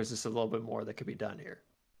feel like there's just a little bit more that could be done here.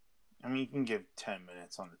 I mean, you can give 10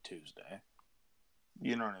 minutes on a Tuesday.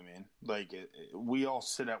 You know what I mean? Like, we all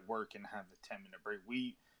sit at work and have the 10-minute break.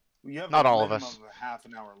 We have Not a all of minimum us. of a half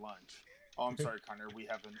an hour lunch. Oh, I'm sorry, Connor. We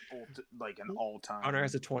have an all-time. Connor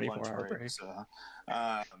has a 24-hour break. So,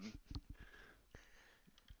 I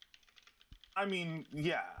mean,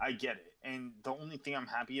 yeah, I get it. And the only thing I'm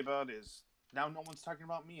happy about is now no one's talking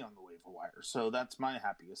about me on the waiver wire. So that's my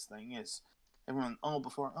happiest thing is everyone,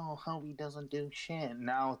 Hovey doesn't do shit.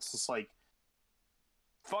 Now it's just like,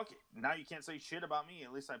 fuck it. Now you can't say shit about me.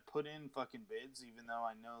 At least I put in fucking bids, even though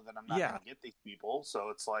I know that I'm not going to get these people. So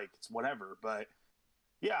it's like, it's whatever. But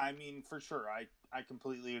yeah, I mean, for sure. I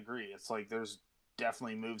completely agree. It's like there's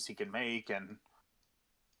definitely moves he can make and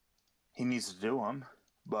he needs to do them.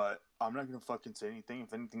 But I'm not going to fucking say anything.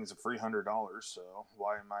 If anything's a free $100, so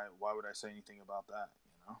why would I say anything about that?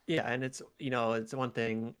 Yeah, and it's it's one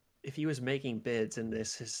thing if he was making bids and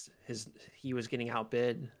he was getting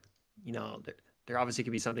outbid. There obviously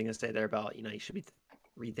could be something to say there about you should be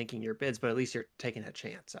rethinking your bids, but at least you're taking a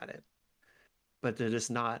chance at it. But to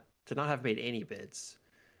not have made any bids,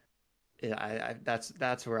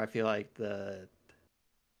 that's where I feel like the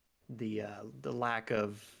lack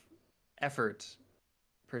of effort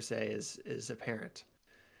per se is apparent.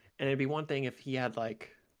 And it'd be one thing if he had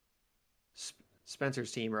like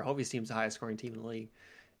Spencer's team or Hovey's team's the highest scoring team in the league.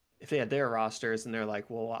 If they had their rosters and they're like,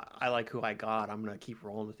 well, I like who I got, I'm gonna keep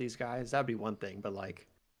rolling with these guys. That'd be one thing. But like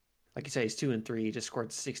you say, he's 2-3. He just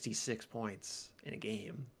scored 66 points in a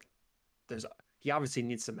game. He obviously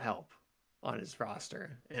needs some help on his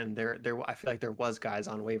roster, and I feel like there was guys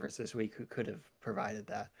on waivers this week who could have provided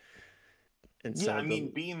that. And yeah, so I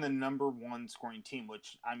mean, being the number 1 scoring team,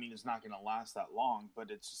 which I mean is not going to last that long,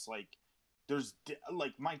 but it's just like there's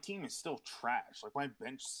like my team is still trash. Like my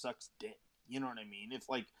bench sucks dick. You know what I mean? If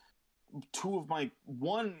like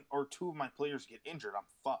one or two of my players get injured, I'm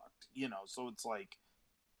fucked. So it's like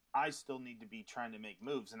I still need to be trying to make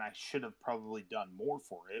moves, and I should have probably done more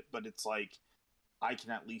for it. But it's like I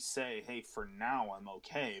can at least say, hey, for now I'm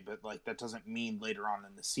okay. But like that doesn't mean later on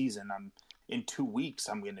in the season, in 2 weeks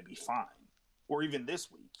I'm going to be fine. Or even this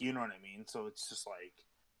week, you know what I mean? So it's just like,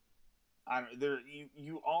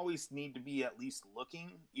 you always need to be at least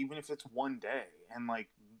looking, even if it's one day. And like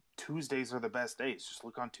Tuesdays are the best days. Just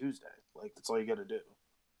look on Tuesday. Like that's all you got to do.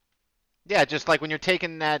 Yeah, just like when you're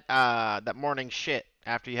taking that morning shit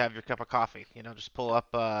after you have your cup of coffee. Just pull up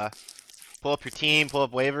your team, pull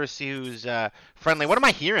up waivers, see who's friendly. What am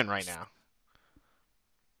I hearing right now?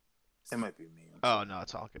 It might be me. Oh no,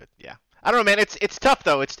 it's all good. Yeah, I don't know, man. It's tough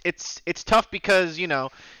though. It's tough because you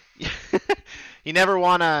never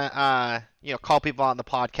want to call people on the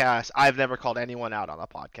podcast. I've never called anyone out on the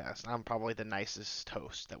podcast. I'm probably the nicest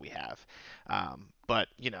host that we have, but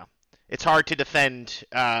it's hard to defend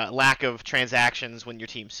lack of transactions when your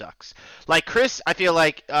team sucks. Like Chris, I feel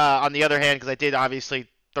like on the other hand, because I did obviously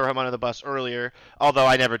throw him under the bus earlier, although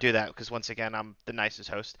I never do that because once again I'm the nicest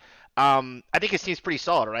host. I think his team's pretty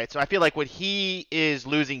solid, right? So I feel like when he is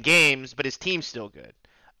losing games, but his team's still good.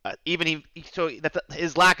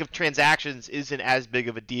 His lack of transactions isn't as big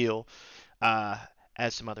of a deal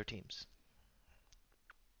as some other teams.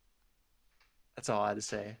 That's all I had to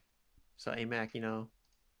say. So AMAC,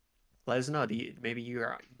 let us know. Maybe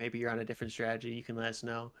you're on a different strategy. You can let us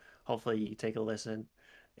know. Hopefully you take a listen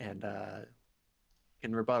and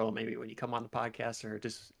in rebuttal maybe when you come on the podcast or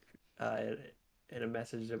just in a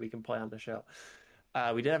message that we can play on the show.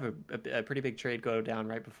 We did have a pretty big trade go down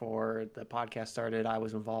right before the podcast started. I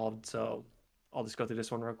was involved, so I'll just go through this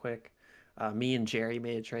one real quick. Me and Jerry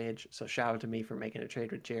made a trade, so shout out to me for making a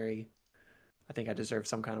trade with Jerry. I think I deserve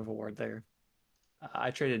some kind of award there.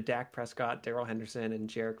 I traded Dak Prescott, Darrell Henderson, and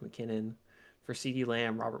Jerick McKinnon for CeeDee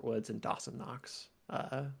Lamb, Robert Woods, and Dawson Knox.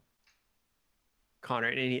 Connor,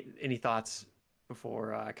 any thoughts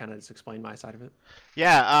before I kind of just explain my side of it?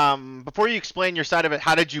 Yeah, before you explain your side of it,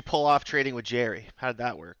 how did you pull off trading with Jerry? How did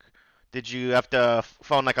that work? Did you have to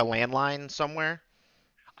phone like a landline somewhere?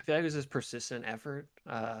 I feel like it was just persistent effort.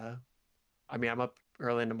 I'm up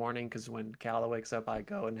early in the morning because when Calla wakes up, I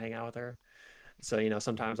go and hang out with her. So,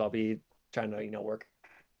 sometimes I'll be trying to,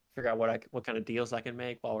 figure out what kind of deals I can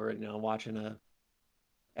make while we're, watching a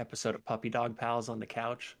episode of Puppy Dog Pals on the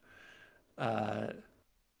couch.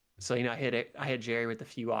 So, I hit Jerry with a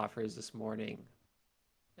few offers this morning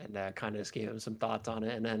and kind of just gave him some thoughts on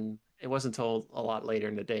it. And then it wasn't until a lot later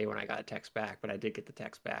in the day when I got a text back, but I did get the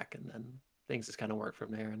text back, and then things just kind of worked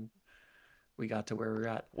from there, and we got to where we're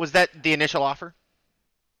at. Was that the initial offer?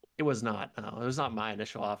 It was not. No, it was not my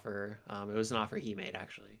initial offer. It was an offer he made,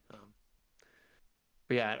 actually.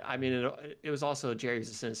 But yeah, it was also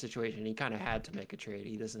Jerry's in a situation. He kind of had to make a trade.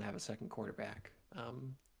 He doesn't have a second quarterback.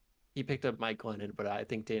 He picked up Mike Glennon, but I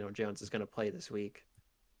think Daniel Jones is going to play this week.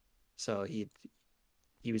 So he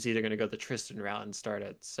was either going to go the Tristan route and start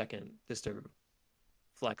at second, just a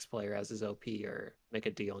flex player as his OP, or make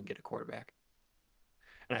a deal and get a quarterback.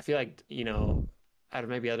 And I feel like, out of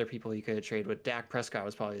maybe other people he could have traded with, Dak Prescott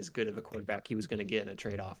was probably as good of a quarterback he was going to get in a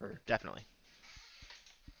trade offer. Definitely.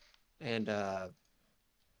 And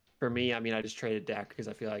for me, I just traded Dak because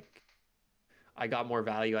I feel like I got more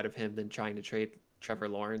value out of him than trying to trade Trevor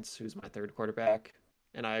Lawrence, who's my third quarterback.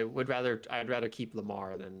 And I'd rather keep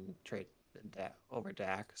Lamar than trade Dak over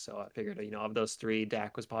Dak. So I figured, of those three,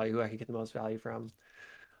 Dak was probably who I could get the most value from.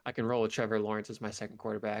 I can roll with Trevor Lawrence as my second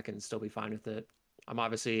quarterback and still be fine with it. I'm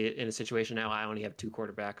obviously in a situation now I only have two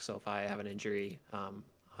quarterbacks, so if I have an injury,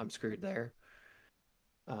 I'm screwed there.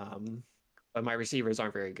 But my receivers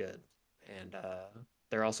aren't very good, and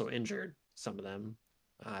they're also injured, some of them.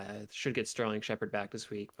 I should get Sterling Shepard back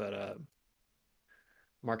this week, but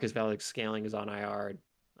Marcus Valdes-Scantling is on IR.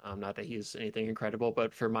 Not that he's anything incredible,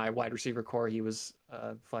 but for my wide receiver core, he was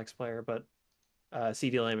a flex player. But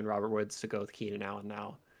CeeDee Lamb and Robert Woods to go with Keenan Allen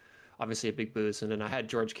now. Obviously a big boost. And then I had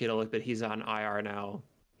George Kittle, but he's on IR now.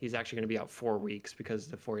 He's actually going to be out 4 weeks because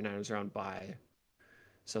the 49ers are on bye.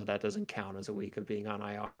 So that doesn't count as a week of being on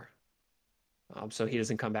IR. So he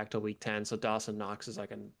doesn't come back till week 10. So Dawson Knox is like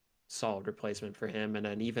a solid replacement for him. And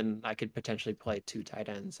then even I could potentially play 2 tight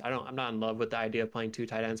ends. I'm not in love with the idea of playing 2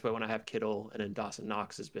 tight ends, but when I have Kittle and then Dawson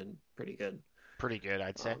Knox has been pretty good. Pretty good,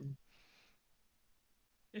 I'd say.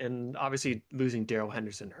 And obviously losing Darrell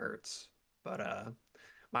Henderson hurts, but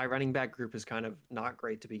my running back group is kind of not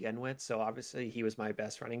great to begin with. So obviously he was my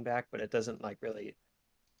best running back, but it doesn't really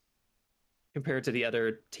compared to the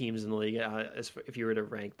other teams in the league. If you were to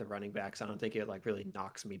rank the running backs, I don't think it really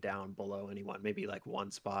knocks me down below anyone, maybe one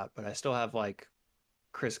spot, but I still have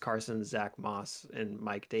Chris Carson, Zach Moss, and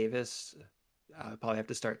Mike Davis. Probably have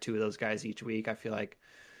to start 2 of those guys each week. I feel like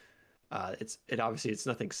it's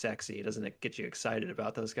nothing sexy. It doesn't get you excited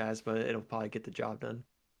about those guys, but it'll probably get the job done.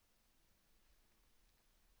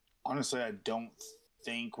 Honestly, I don't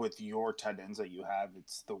think with your tight ends that you have,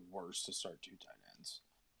 it's the worst to start 2 tight ends.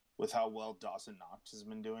 With how well Dawson Knox has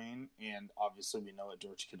been doing, and obviously we know what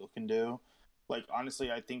George Kittle can do.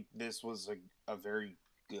 Honestly, I think this was a very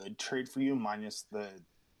good trade for you, minus the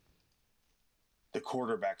the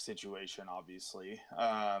quarterback situation, obviously.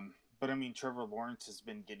 But I mean, Trevor Lawrence has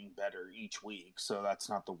been getting better each week, so that's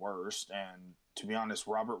not the worst. And to be honest,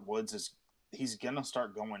 Robert Woods he's gonna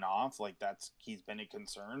start going off. Like he's been a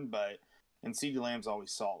concern, and CeeDee Lamb's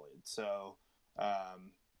always solid. So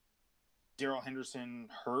Darrell Henderson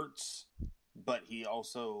hurts, but he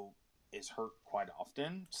also is hurt quite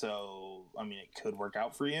often. So I mean, it could work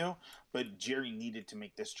out for you. But Jerry needed to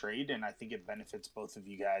make this trade, and I think it benefits both of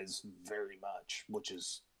you guys very much, which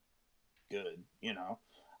is good.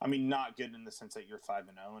 I mean, not good in the sense that you're 5-0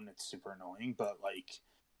 and it's super annoying, but like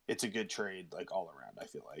it's a good trade like all around, I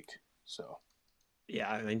feel like. So yeah,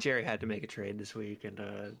 I mean, Jerry had to make a trade this week, and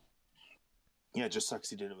yeah, it just sucks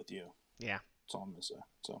he did it with you. Yeah, that's all I'm gonna say.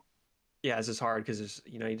 So yeah, it's just hard because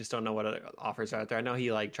you just don't know what other offers are out there. I know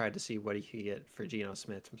he like tried to see what he could get for Geno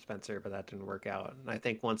Smith from Spencer, but that didn't work out. And I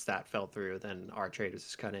think once that fell through, then our trade was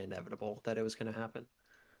just kind of inevitable that it was going to happen.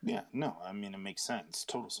 Yeah, no, I mean, it makes sense.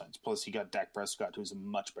 Total sense. Plus, you got Dak Prescott, who's a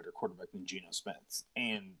much better quarterback than Geno Smith,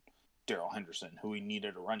 and Darrell Henderson, who he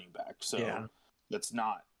needed a running back. So yeah. That's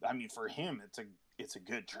not, I mean, for him, it's a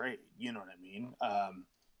good trade. You know what I mean?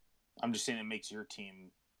 I'm just saying it makes your team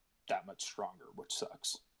that much stronger, which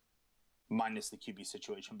sucks. Minus the QB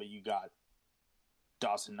situation, but you got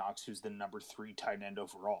Dawson Knox, who's the number 3 tight end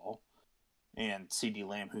overall, and CeeDee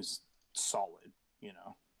Lamb, who's solid,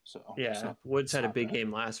 So yeah, Woods had a big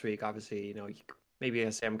game last week. Obviously, maybe I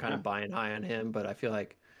say I'm kind of buying high on him, but I feel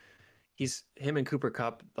like him and Cooper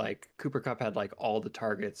Kupp. Like Cooper Kupp had like all the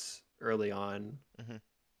targets early on,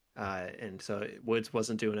 and so Woods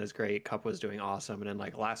wasn't doing as great. Kupp was doing awesome, and then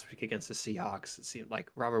like last week against the Seahawks, it seemed like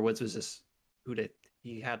Robert Woods was just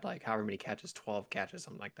he had like however many catches, 12 catches,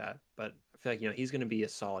 something like that. But I feel like he's going to be a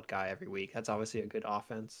solid guy every week. That's obviously a good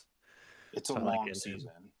offense. It's a long season.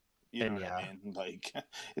 You know what I mean? Like,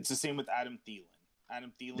 it's the same with Adam Thielen.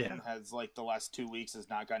 Adam Thielen has, like, the last 2 weeks has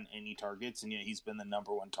not gotten any targets, and yet he's been the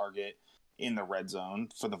number 1 target in the red zone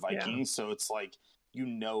for the Vikings. Yeah. So it's like,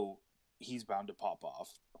 he's bound to pop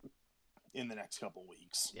off in the next couple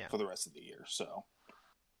weeks for the rest of the year. So,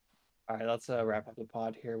 all right, let's wrap up the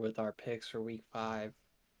pod here with our picks for Week 5.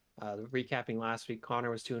 Recapping last week, Connor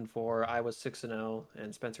was 2-4, I was 6-0,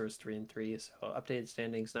 and Spencer was 3-3. So updated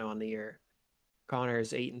standings now on the year. Connor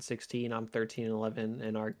is 8-16. I'm 13-11,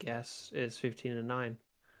 and our guest is 15-9.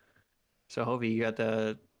 So Hovey, you got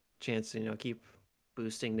the chance to keep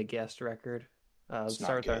boosting the guest record. Let's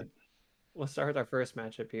start with our first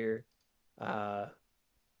matchup here.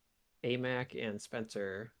 AMAC and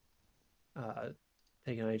Spencer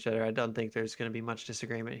taking on each other. I don't think there's going to be much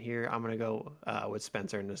disagreement here. I'm going to go with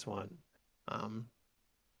Spencer in this one.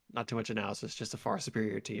 Not too much analysis, just a far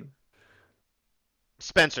superior team.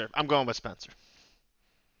 Spencer. I'm going with Spencer.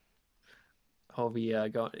 Hovey,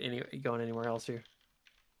 going anywhere else here?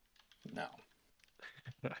 No.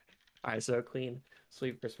 All right, so clean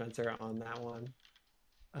sweep for Spencer on that one.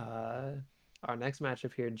 Our next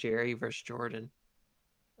matchup here, Jerry versus Jordan.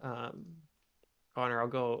 Connor, I'll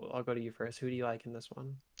go to you first. Who do you like in this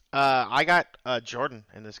one? I got Jordan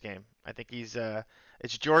in this game. I think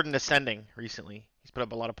it's Jordan ascending recently. He's put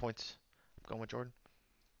up a lot of points. I'm going with Jordan.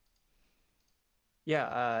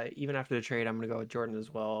 Yeah, even after the trade, I'm going to go with Jordan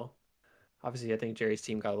as well. Obviously, I think Jerry's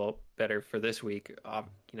team got a little better for this week.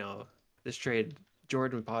 This trade,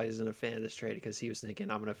 Jordan probably isn't a fan of this trade because he was thinking,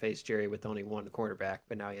 I'm going to face Jerry with only 1 quarterback,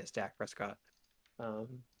 but now he has Dak Prescott.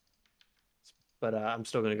 But I'm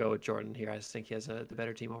still going to go with Jordan here. I just think he has the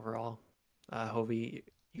better team overall. Hovey,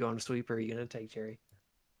 you going to sweep or are you going to take Jerry?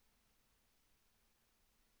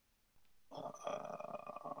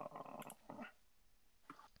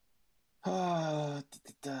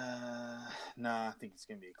 No, I think it's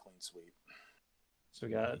going to be a clean sweep. So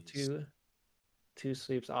we got two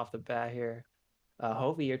sweeps off the bat here.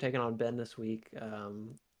 Hovey, you're taking on Ben this week.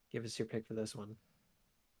 Give us your pick for this one.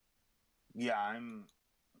 Yeah, I'm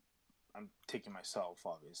taking myself,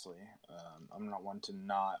 obviously. I'm not one to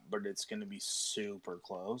not, but it's going to be super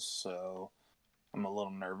close, so I'm a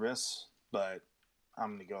little nervous, but I'm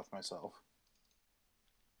going to go with myself.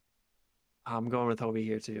 I'm going with Hovey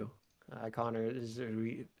here too. Connor,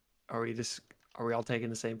 are we all taking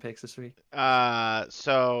the same picks this week?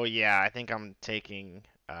 So yeah, I think I'm taking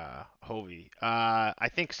Hovey. I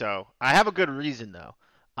think so. I have a good reason though.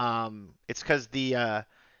 It's because the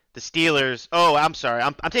Steelers. Oh, I'm sorry.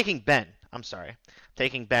 I'm taking Ben. I'm sorry.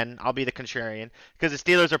 Taking Ben. I'll be the contrarian because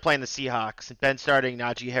the Steelers are playing the Seahawks. And Ben starting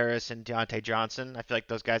Najee Harris and Deontay Johnson. I feel like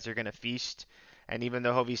those guys are going to feast. And even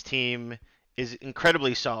though Hovey's team is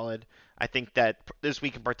incredibly solid, I think that this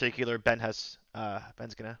week in particular, Ben's going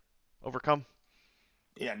to overcome.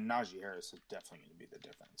 Yeah, Najee Harris is definitely going to be the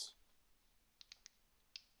difference.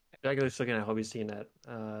 I feel like I'm just looking at Hobie's team at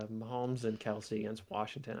Mahomes and Kelsey against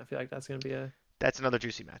Washington. I feel like that's going to be a That's another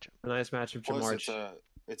juicy matchup. nice matchup. Plus, Jamar,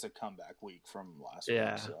 it's a comeback week from last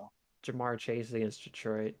yeah, week, so Jamar Chase against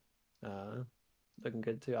Detroit, looking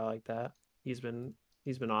good too. I like that. He's been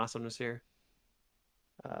awesome this year.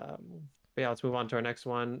 But yeah, let's move on to our next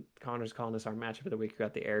one. Connor's calling this our matchup of the week. We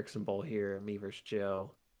got the Erickson Bowl here, me versus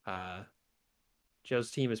Joe.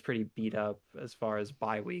 Joe's team is pretty beat up as far as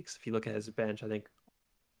bye weeks. If you look at his bench, I think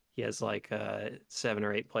he has like 7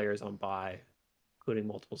 or 8 players on bye, including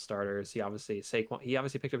multiple starters. He obviously picked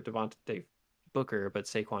up Devontae Booker, but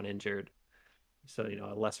Saquon injured, so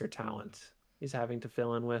a lesser talent he's having to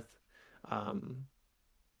fill in with. And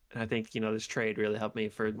I think this trade really helped me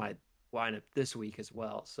for my lineup this week as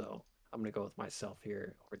well. So I'm gonna go with myself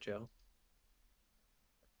here or Joe.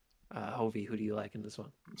 Hovey, who do you like in this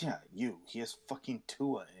one? yeah, he has fucking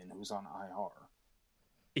Tua in, who's on IR.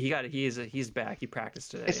 He's back. He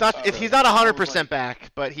practiced today. It's not. He's not 100%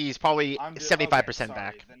 back, but he's probably 75%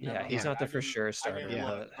 back. Yeah, he's not the for sure starter.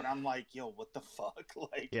 Yeah, but I'm like, yo, what the fuck?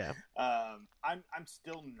 Like, yeah. I'm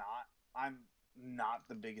still not. I'm not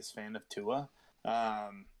the biggest fan of Tua.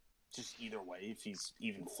 Just either way, if he's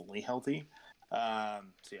even fully healthy. So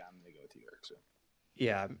yeah, I'm gonna go with you, Eric. So.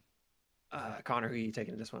 Yeah. Connor, who are you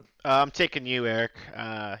taking in this one? I'm taking you, Eric.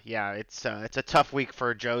 Yeah, it's a tough week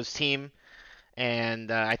for Joe's team,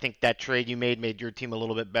 and I think that trade you made your team a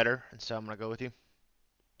little bit better, and so I'm gonna go with you.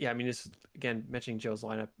 Yeah, I mean, this is, again, mentioning Joe's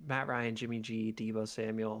lineup. Matt Ryan, Jimmy G, Deebo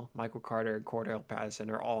Samuel, Michael Carter, and Cordell Patterson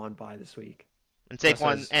are all on bye this week. And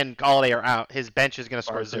Saquon and Galladay are out. His bench is gonna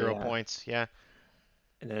score Barkley, 0 points. Yeah.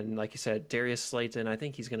 And then, like you said, Darius Slayton, I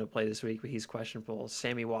think he's going to play this week, but he's questionable.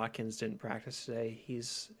 Sammy Watkins didn't practice today.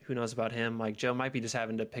 Who knows about him? Like, Joe might be just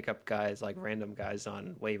having to pick up guys, like random guys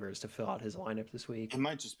on waivers to fill out his lineup this week. It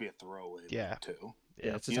might just be a throwaway week, too.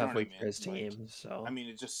 Yeah, it's a tough week for his team. So I mean,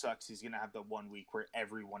 it just sucks. He's going to have the 1 week where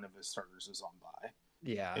every one of his starters is on bye.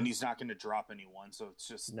 Yeah. And he's not going to drop anyone, so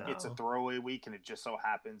it's a throwaway week, and it just so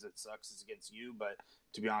happens it sucks it's against you, but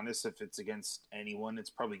to be honest, if it's against anyone, it's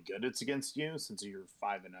probably good it's against you since you're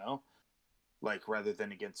 5-0. Like, rather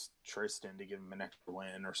than against Tristan to give him an extra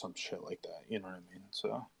win or some shit like that. You know what I mean?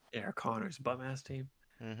 So yeah, Connor's bum-ass team.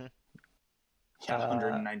 Mm-hmm. Yeah,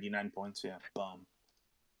 199 points, yeah, bum.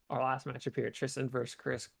 Our last matchup here, Tristan versus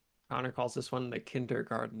Chris. Connor calls this one the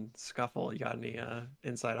kindergarten scuffle. You got any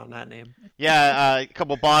insight on that name? Yeah, a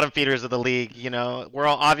couple bottom feeders of the league. We're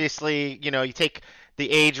all obviously, you take the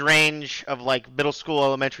age range of like middle school,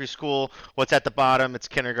 elementary school. What's at the bottom? It's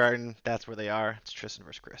kindergarten. That's where they are. It's Tristan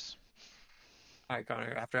versus Chris. All right,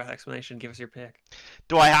 Connor. After that explanation, give us your pick.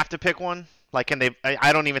 Do I have to pick one? Like, can they?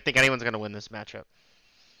 I don't even think anyone's gonna win this matchup.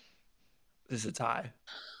 This is a tie.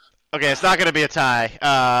 Okay, it's not going to be a tie.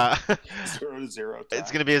 0-0 tie. It's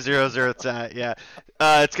going to be a 0-0 tie, yeah.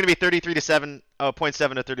 It's going to be 33-7, 0.7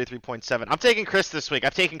 to 33.7. I'm taking Chris this week.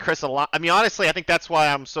 I've taken Chris a lot. I mean, honestly, I think that's why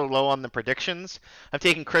I'm so low on the predictions. I've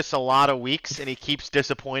taken Chris a lot of weeks, and he keeps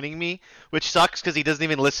disappointing me, which sucks because he doesn't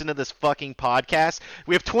even listen to this fucking podcast.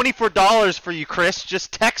 We have $24 for you, Chris.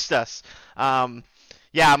 Just text us.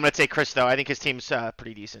 Yeah, I'm going to take Chris, though. I think his team's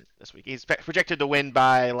pretty decent this week. He's projected to win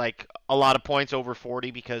by, like, a lot of points, over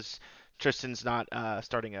 40, because Tristan's not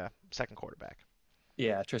starting a second quarterback.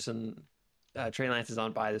 Yeah, Tristan, Trey Lance is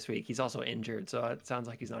on bye this week. He's also injured, so it sounds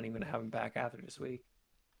like he's not even going to have him back after this week.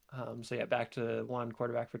 So, yeah, back to one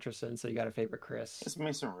quarterback for Tristan, so you got to favor Chris. It's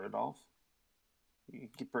Mason Rudolph. You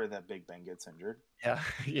can pray that Big Ben gets injured. Yeah,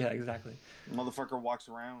 yeah, exactly. Motherfucker walks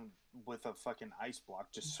around with a fucking ice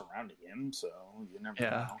block just surrounding him, so you never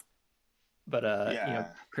know. But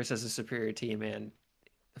Chris has a superior team, and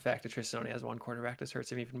the fact that Tristan only has one quarterback, this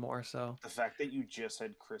hurts him even more. So the fact that you just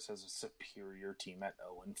said Chris has a superior team at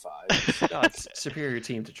 0-5. No, it's superior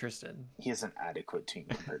team to Tristan. He has an adequate team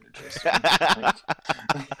compared to Tristan.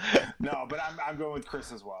 No, but I'm going with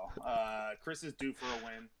Chris as well. Chris is due for a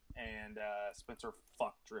win, and Spencer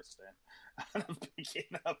fucked Tristan. I'm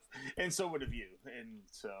picking up, and so would have you. And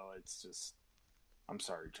so it's just, I'm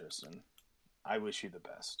sorry, Tristan. I wish you the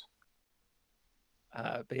best.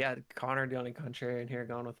 But yeah, Connor, the only contrarian here,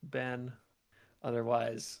 going with Ben.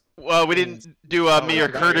 Otherwise, well, we didn't do me or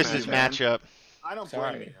Curtis's matchup. I don't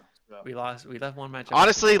blame you. So. We left one matchup.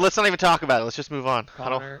 Honestly, let's not even talk about it. Let's just move on.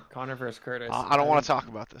 Connor versus Curtis. I don't want to talk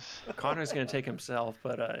about this. Connor's going to take himself,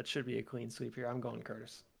 but it should be a clean sweep here. I'm going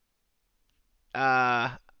Curtis.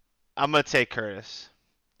 I'm going to take Curtis.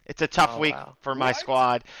 It's a tough week for my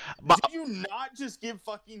squad. Did you not just give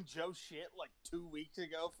fucking Joe shit like 2 weeks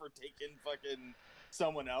ago for taking fucking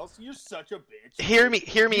someone else. You're such a bitch. Hear me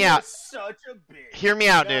You're out. Such a bitch. Hear me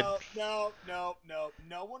out, dude. No.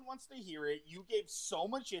 No one wants to hear it. You gave so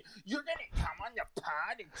much shit. You're gonna come on the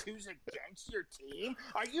pod and choose against your team?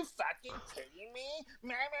 Are you fucking kidding me?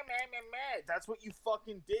 Meh. That's what you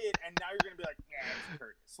fucking did, and now you're gonna be like, yeah, it's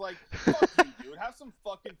Curtis. Like, fuck you, dude. Have some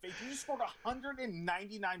fucking faith. You scored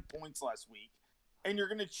 199 points last week. And you're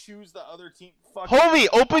gonna choose the other team. Hovey,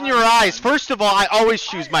 open your eyes. First of all, I always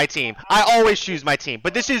choose my team.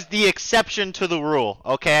 But this is the exception to the rule,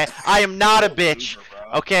 okay? I am not a bitch,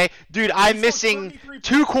 okay? Dude, I'm missing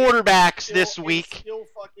 2 quarterbacks this week. You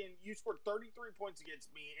scored 33 points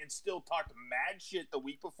against me and still talked mad shit the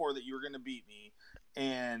week before that you were gonna beat me.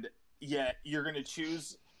 And yet you're gonna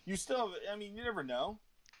choose. You still, I mean, you never know.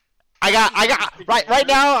 I got right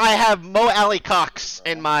now I have Mo Alley Cox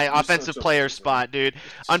in my offensive player spot, dude.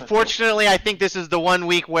 Unfortunately, I think this is the one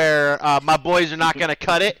week where my boys are not going to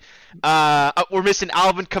cut it. We're missing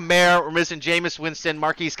Alvin Kamara, we're missing Jameis Winston,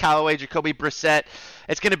 Marquise Callaway, Jacoby Brissett.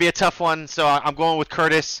 It's going to be a tough one, so I'm going with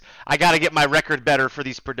Curtis. I got to get my record better for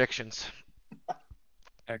these predictions.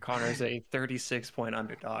 Connor's a 36-point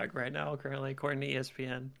underdog right now, currently, according to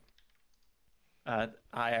ESPN. I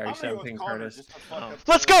already said I'm picking Curtis.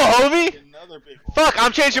 Let's go, Hovey! Fuck,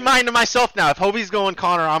 I'm changing mine to myself now. If Hovey's going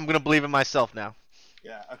Connor, I'm going to believe in myself now.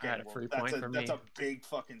 Yeah, okay. That's a big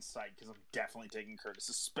fucking sight because I'm definitely taking Curtis,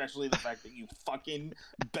 especially the fact that you fucking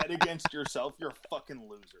bet against yourself. You're a fucking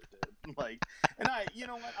loser, dude. Like, and you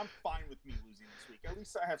know what? I'm fine with me losing this week. At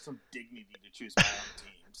least I have some dignity to choose my own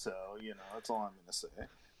team. So, you know, that's all I'm going to say.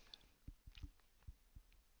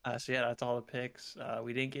 So yeah, that's all the picks.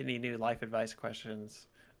 We didn't get any new life advice questions.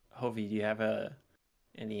 Hovey, do you have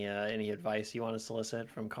any advice you want to solicit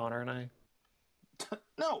from Connor and I?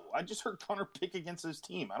 No, I just heard Connor pick against his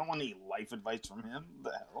team. I don't want any life advice from him.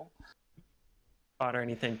 What the hell? Connor,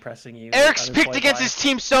 anything pressing you? Eric's picked against his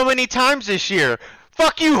team so many times this year.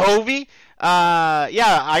 Fuck you, Hovey. Yeah,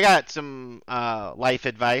 I got some life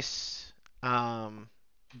advice.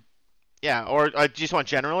 Yeah, or do you just want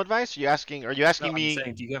general advice? Are you asking me? I'm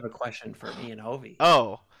saying, do you have a question for me and Hovey?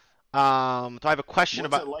 Oh, do I have a question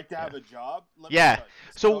about? What's it like to have a job? Yeah.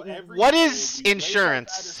 So, what is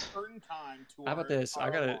insurance? How about this?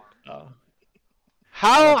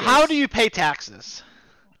 How do you pay taxes?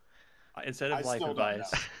 Instead of life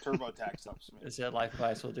advice, TurboTax helps me. Instead of life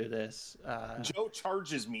advice, we'll do this. Joe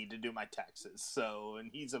charges me to do my taxes,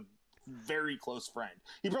 and he's a very close friend.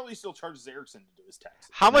 He probably still charges Erickson to do his taxes.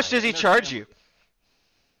 How much does he charge you?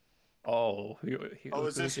 Oh,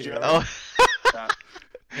 is this Joe? Oh.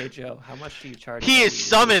 Hey Joe, how much do you charge? He is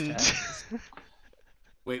summoned.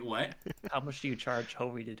 Wait, what? How much do you charge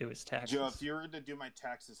Hovey to do his taxes? Joe, if you were to do my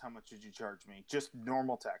taxes, how much would you charge me? Just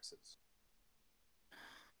normal taxes.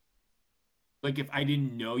 Like if I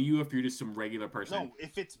didn't know you, if you're just some regular person. No,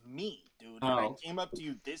 if it's me, dude. If I came up to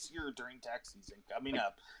you this year during tax season, coming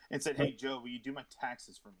up, and said, "Hey, Joe, will you do my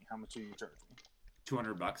taxes for me? How much will you charge me?"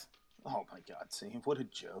 $200. Oh my God, see, what a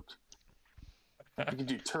joke! You can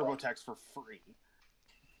do TurboTax for free.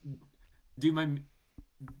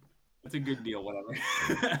 That's a good deal,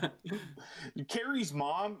 whatever. Carrie's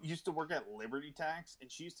mom used to work at Liberty Tax,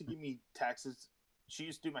 and she used to give me taxes. She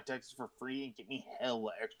used to do my taxes for free and give me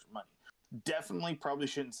hella extra money. Definitely probably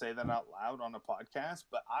shouldn't say that out loud on a podcast,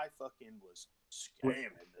 but I fucking was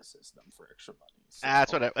scamming the system for extra money. So.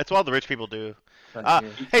 That's what all the rich people do.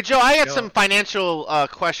 Hey Joe, I got some financial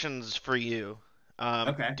questions for you.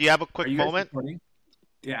 Okay. Do you have a quick moment?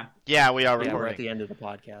 Yeah. Yeah, we are recording. Yeah, we're at the end of the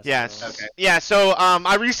podcast. Yes. So. Okay. Yeah, so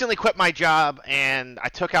I recently quit my job and I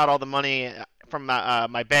took out all the money from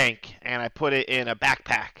my bank and I put it in a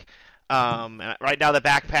backpack. Right now the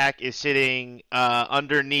backpack is sitting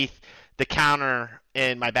underneath the counter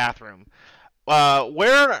in my bathroom.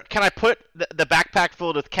 Where can I put the backpack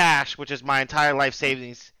filled with cash, which is my entire life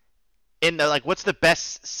savings, in what's the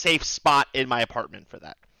best safe spot in my apartment for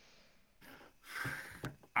that?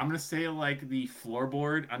 I'm gonna say the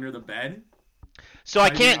floorboard under the bed. So I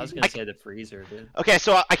can't. I was gonna say the freezer, dude. Okay,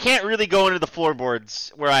 so I can't really go into the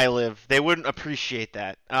floorboards where I live. They wouldn't appreciate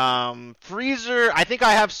that. Freezer. I think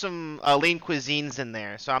I have some lean cuisines in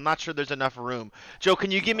there, so I'm not sure there's enough room. Joe,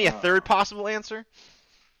 can you give me a third possible answer?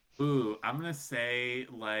 Ooh, I'm gonna say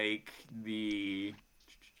the.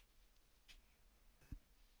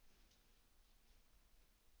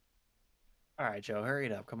 All right, Joe, hurry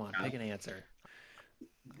it up. Come on, pick an answer.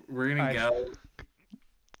 We're gonna go.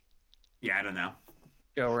 Yeah, I don't know.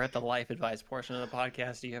 Joe, we're at the life advice portion of the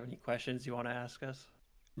podcast. Do you have any questions you want to ask us?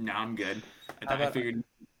 No, I'm good. I figured.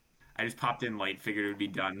 I just popped in late. Figured it would be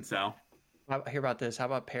done. So. Hear about this. How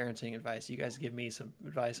about parenting advice? You guys give me some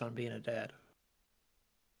advice on being a dad.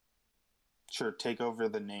 Sure, take over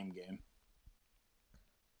the name game.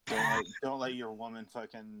 Don't let your woman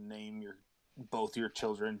fucking name both your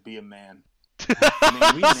children be a man. We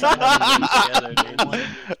saw together, dude.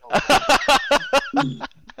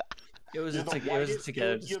 It was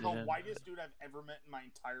together. You're the whitest dude I've ever met in my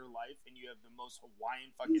entire life, and you have the most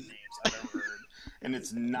Hawaiian fucking names I've ever heard. And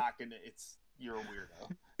it's not gonna. You're a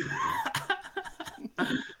weirdo.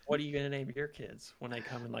 What are you gonna name your kids when they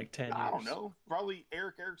come in like 10 years? I don't know. Probably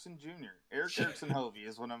Eric Erickson Jr. Eric Erickson Hovey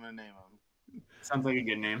is what I'm gonna name him. Sounds like a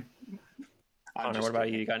good name. Connor, what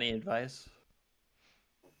about you? You got any advice?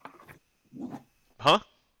 Huh?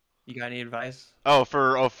 You got any advice?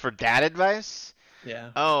 For dad advice?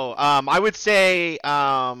 Yeah. I would say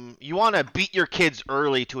you want to beat your kids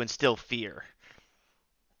early to instill fear.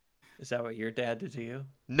 Is that what your dad did to you?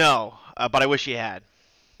 No, but I wish he had.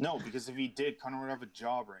 No, because if he did, Connor would have a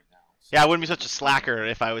job right now. So. Yeah, I wouldn't be such a slacker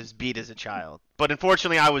if I was beat as a child. But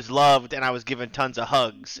unfortunately, I was loved and I was given tons of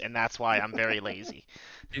hugs, and that's why I'm very lazy.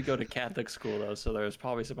 You go to Catholic school though, so there was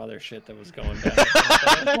probably some other shit that was going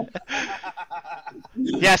down.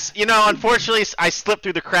 Yes, unfortunately, I slipped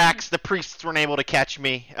through the cracks. The priests weren't able to catch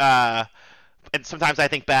me. And sometimes I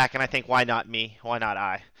think back and I think, why not me? Why not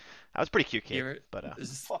I? I was a pretty cute kid, but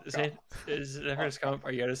is it ever come?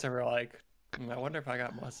 Are you just ever like, I wonder if I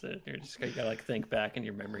got busted? You're just gotta like think back in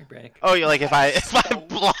your memory bank. Oh, you're like if I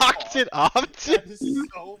blocked it off. That is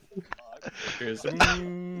so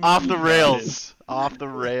Off the rails. Off the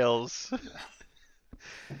rails. All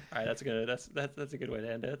right, that's a good way to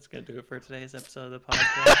end it. That's gonna do it for today's episode of the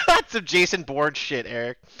podcast. That's some Jason Bourne shit,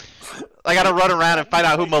 Eric. I gotta run around and find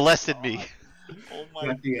out who molested me. Oh my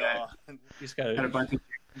god! You just Got a bunch of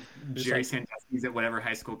Jerry Sandusky's at whatever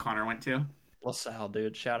high school Connor went to. LaSalle,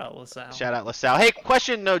 dude. Shout out LaSalle. Shout out LaSalle. Hey,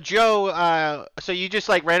 question though, Joe. So you just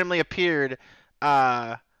like randomly appeared.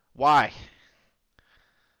 Why?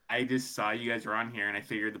 I just saw you guys were on here, and I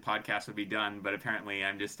figured the podcast would be done, but apparently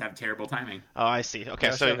I just have terrible timing. Oh, I see.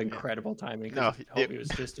 Okay, so you have incredible timing. No, Hobie was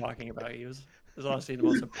just talking about you. It was honestly the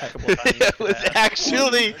most impeccable timing. It was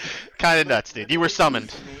actually kind of nuts, dude. You were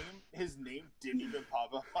summoned. His name didn't even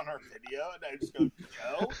pop up on our video, and I just go,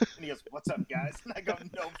 Joe? And he goes, what's up, guys? And I go,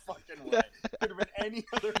 no fucking way. Could have been any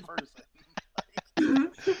other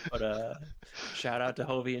person. But shout out to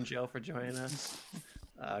Hobie and Joe for joining us.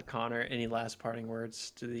 Connor, any last parting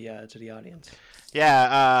words to the audience?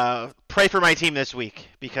 Yeah, pray for my team this week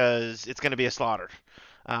because it's going to be a slaughter.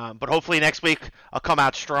 But hopefully next week I'll come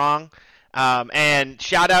out strong. And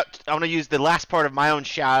shout out, I want to use the last part of my own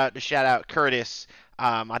shout out to shout out Curtis.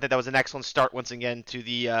 I think that was an excellent start once again to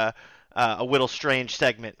the A Whittle Strange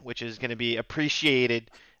segment, which is going to be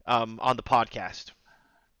appreciated on the podcast.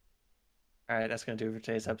 All right, that's going to do it for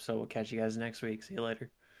today's episode. We'll catch you guys next week. See you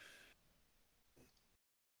later.